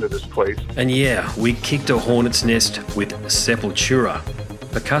we've gotten to this place. And yeah, we kicked a hornet's nest with Sepultura.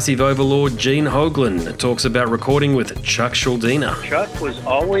 Percussive overlord Gene Hoglan talks about recording with Chuck Schuldiner. Chuck was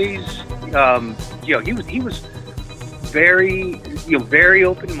always, he was very, very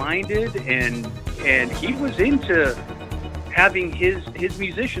open-minded, and he was into having his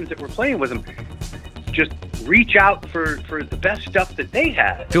musicians that were playing with him just reach out for the best stuff that they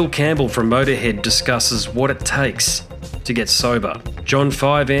had. Phil Campbell from Motorhead discusses what it takes to get sober. John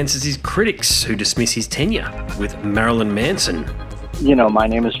 5 answers his critics who dismiss his tenure with Marilyn Manson. You know, my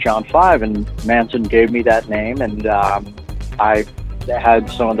name is John 5 and Manson gave me that name, and I had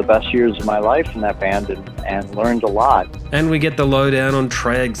some of the best years of my life in that band and learned a lot. And we get the lowdown on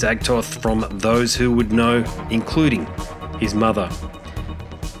Trey Exagtoth from those who would know, including his mother.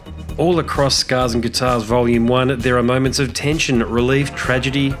 All across Scars and Guitars Volume 1, there are moments of tension, relief,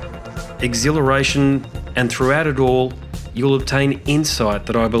 tragedy, exhilaration, and throughout it all, you'll obtain insight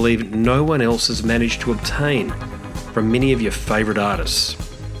that I believe no one else has managed to obtain from many of your favourite artists.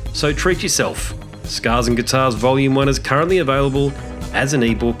 So treat yourself. Scars and Guitars Volume 1 is currently available as an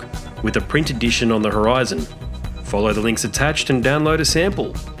ebook with a print edition on the horizon. Follow the links attached and download a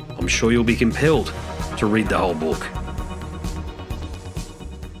sample. I'm sure you'll be compelled to read the whole book.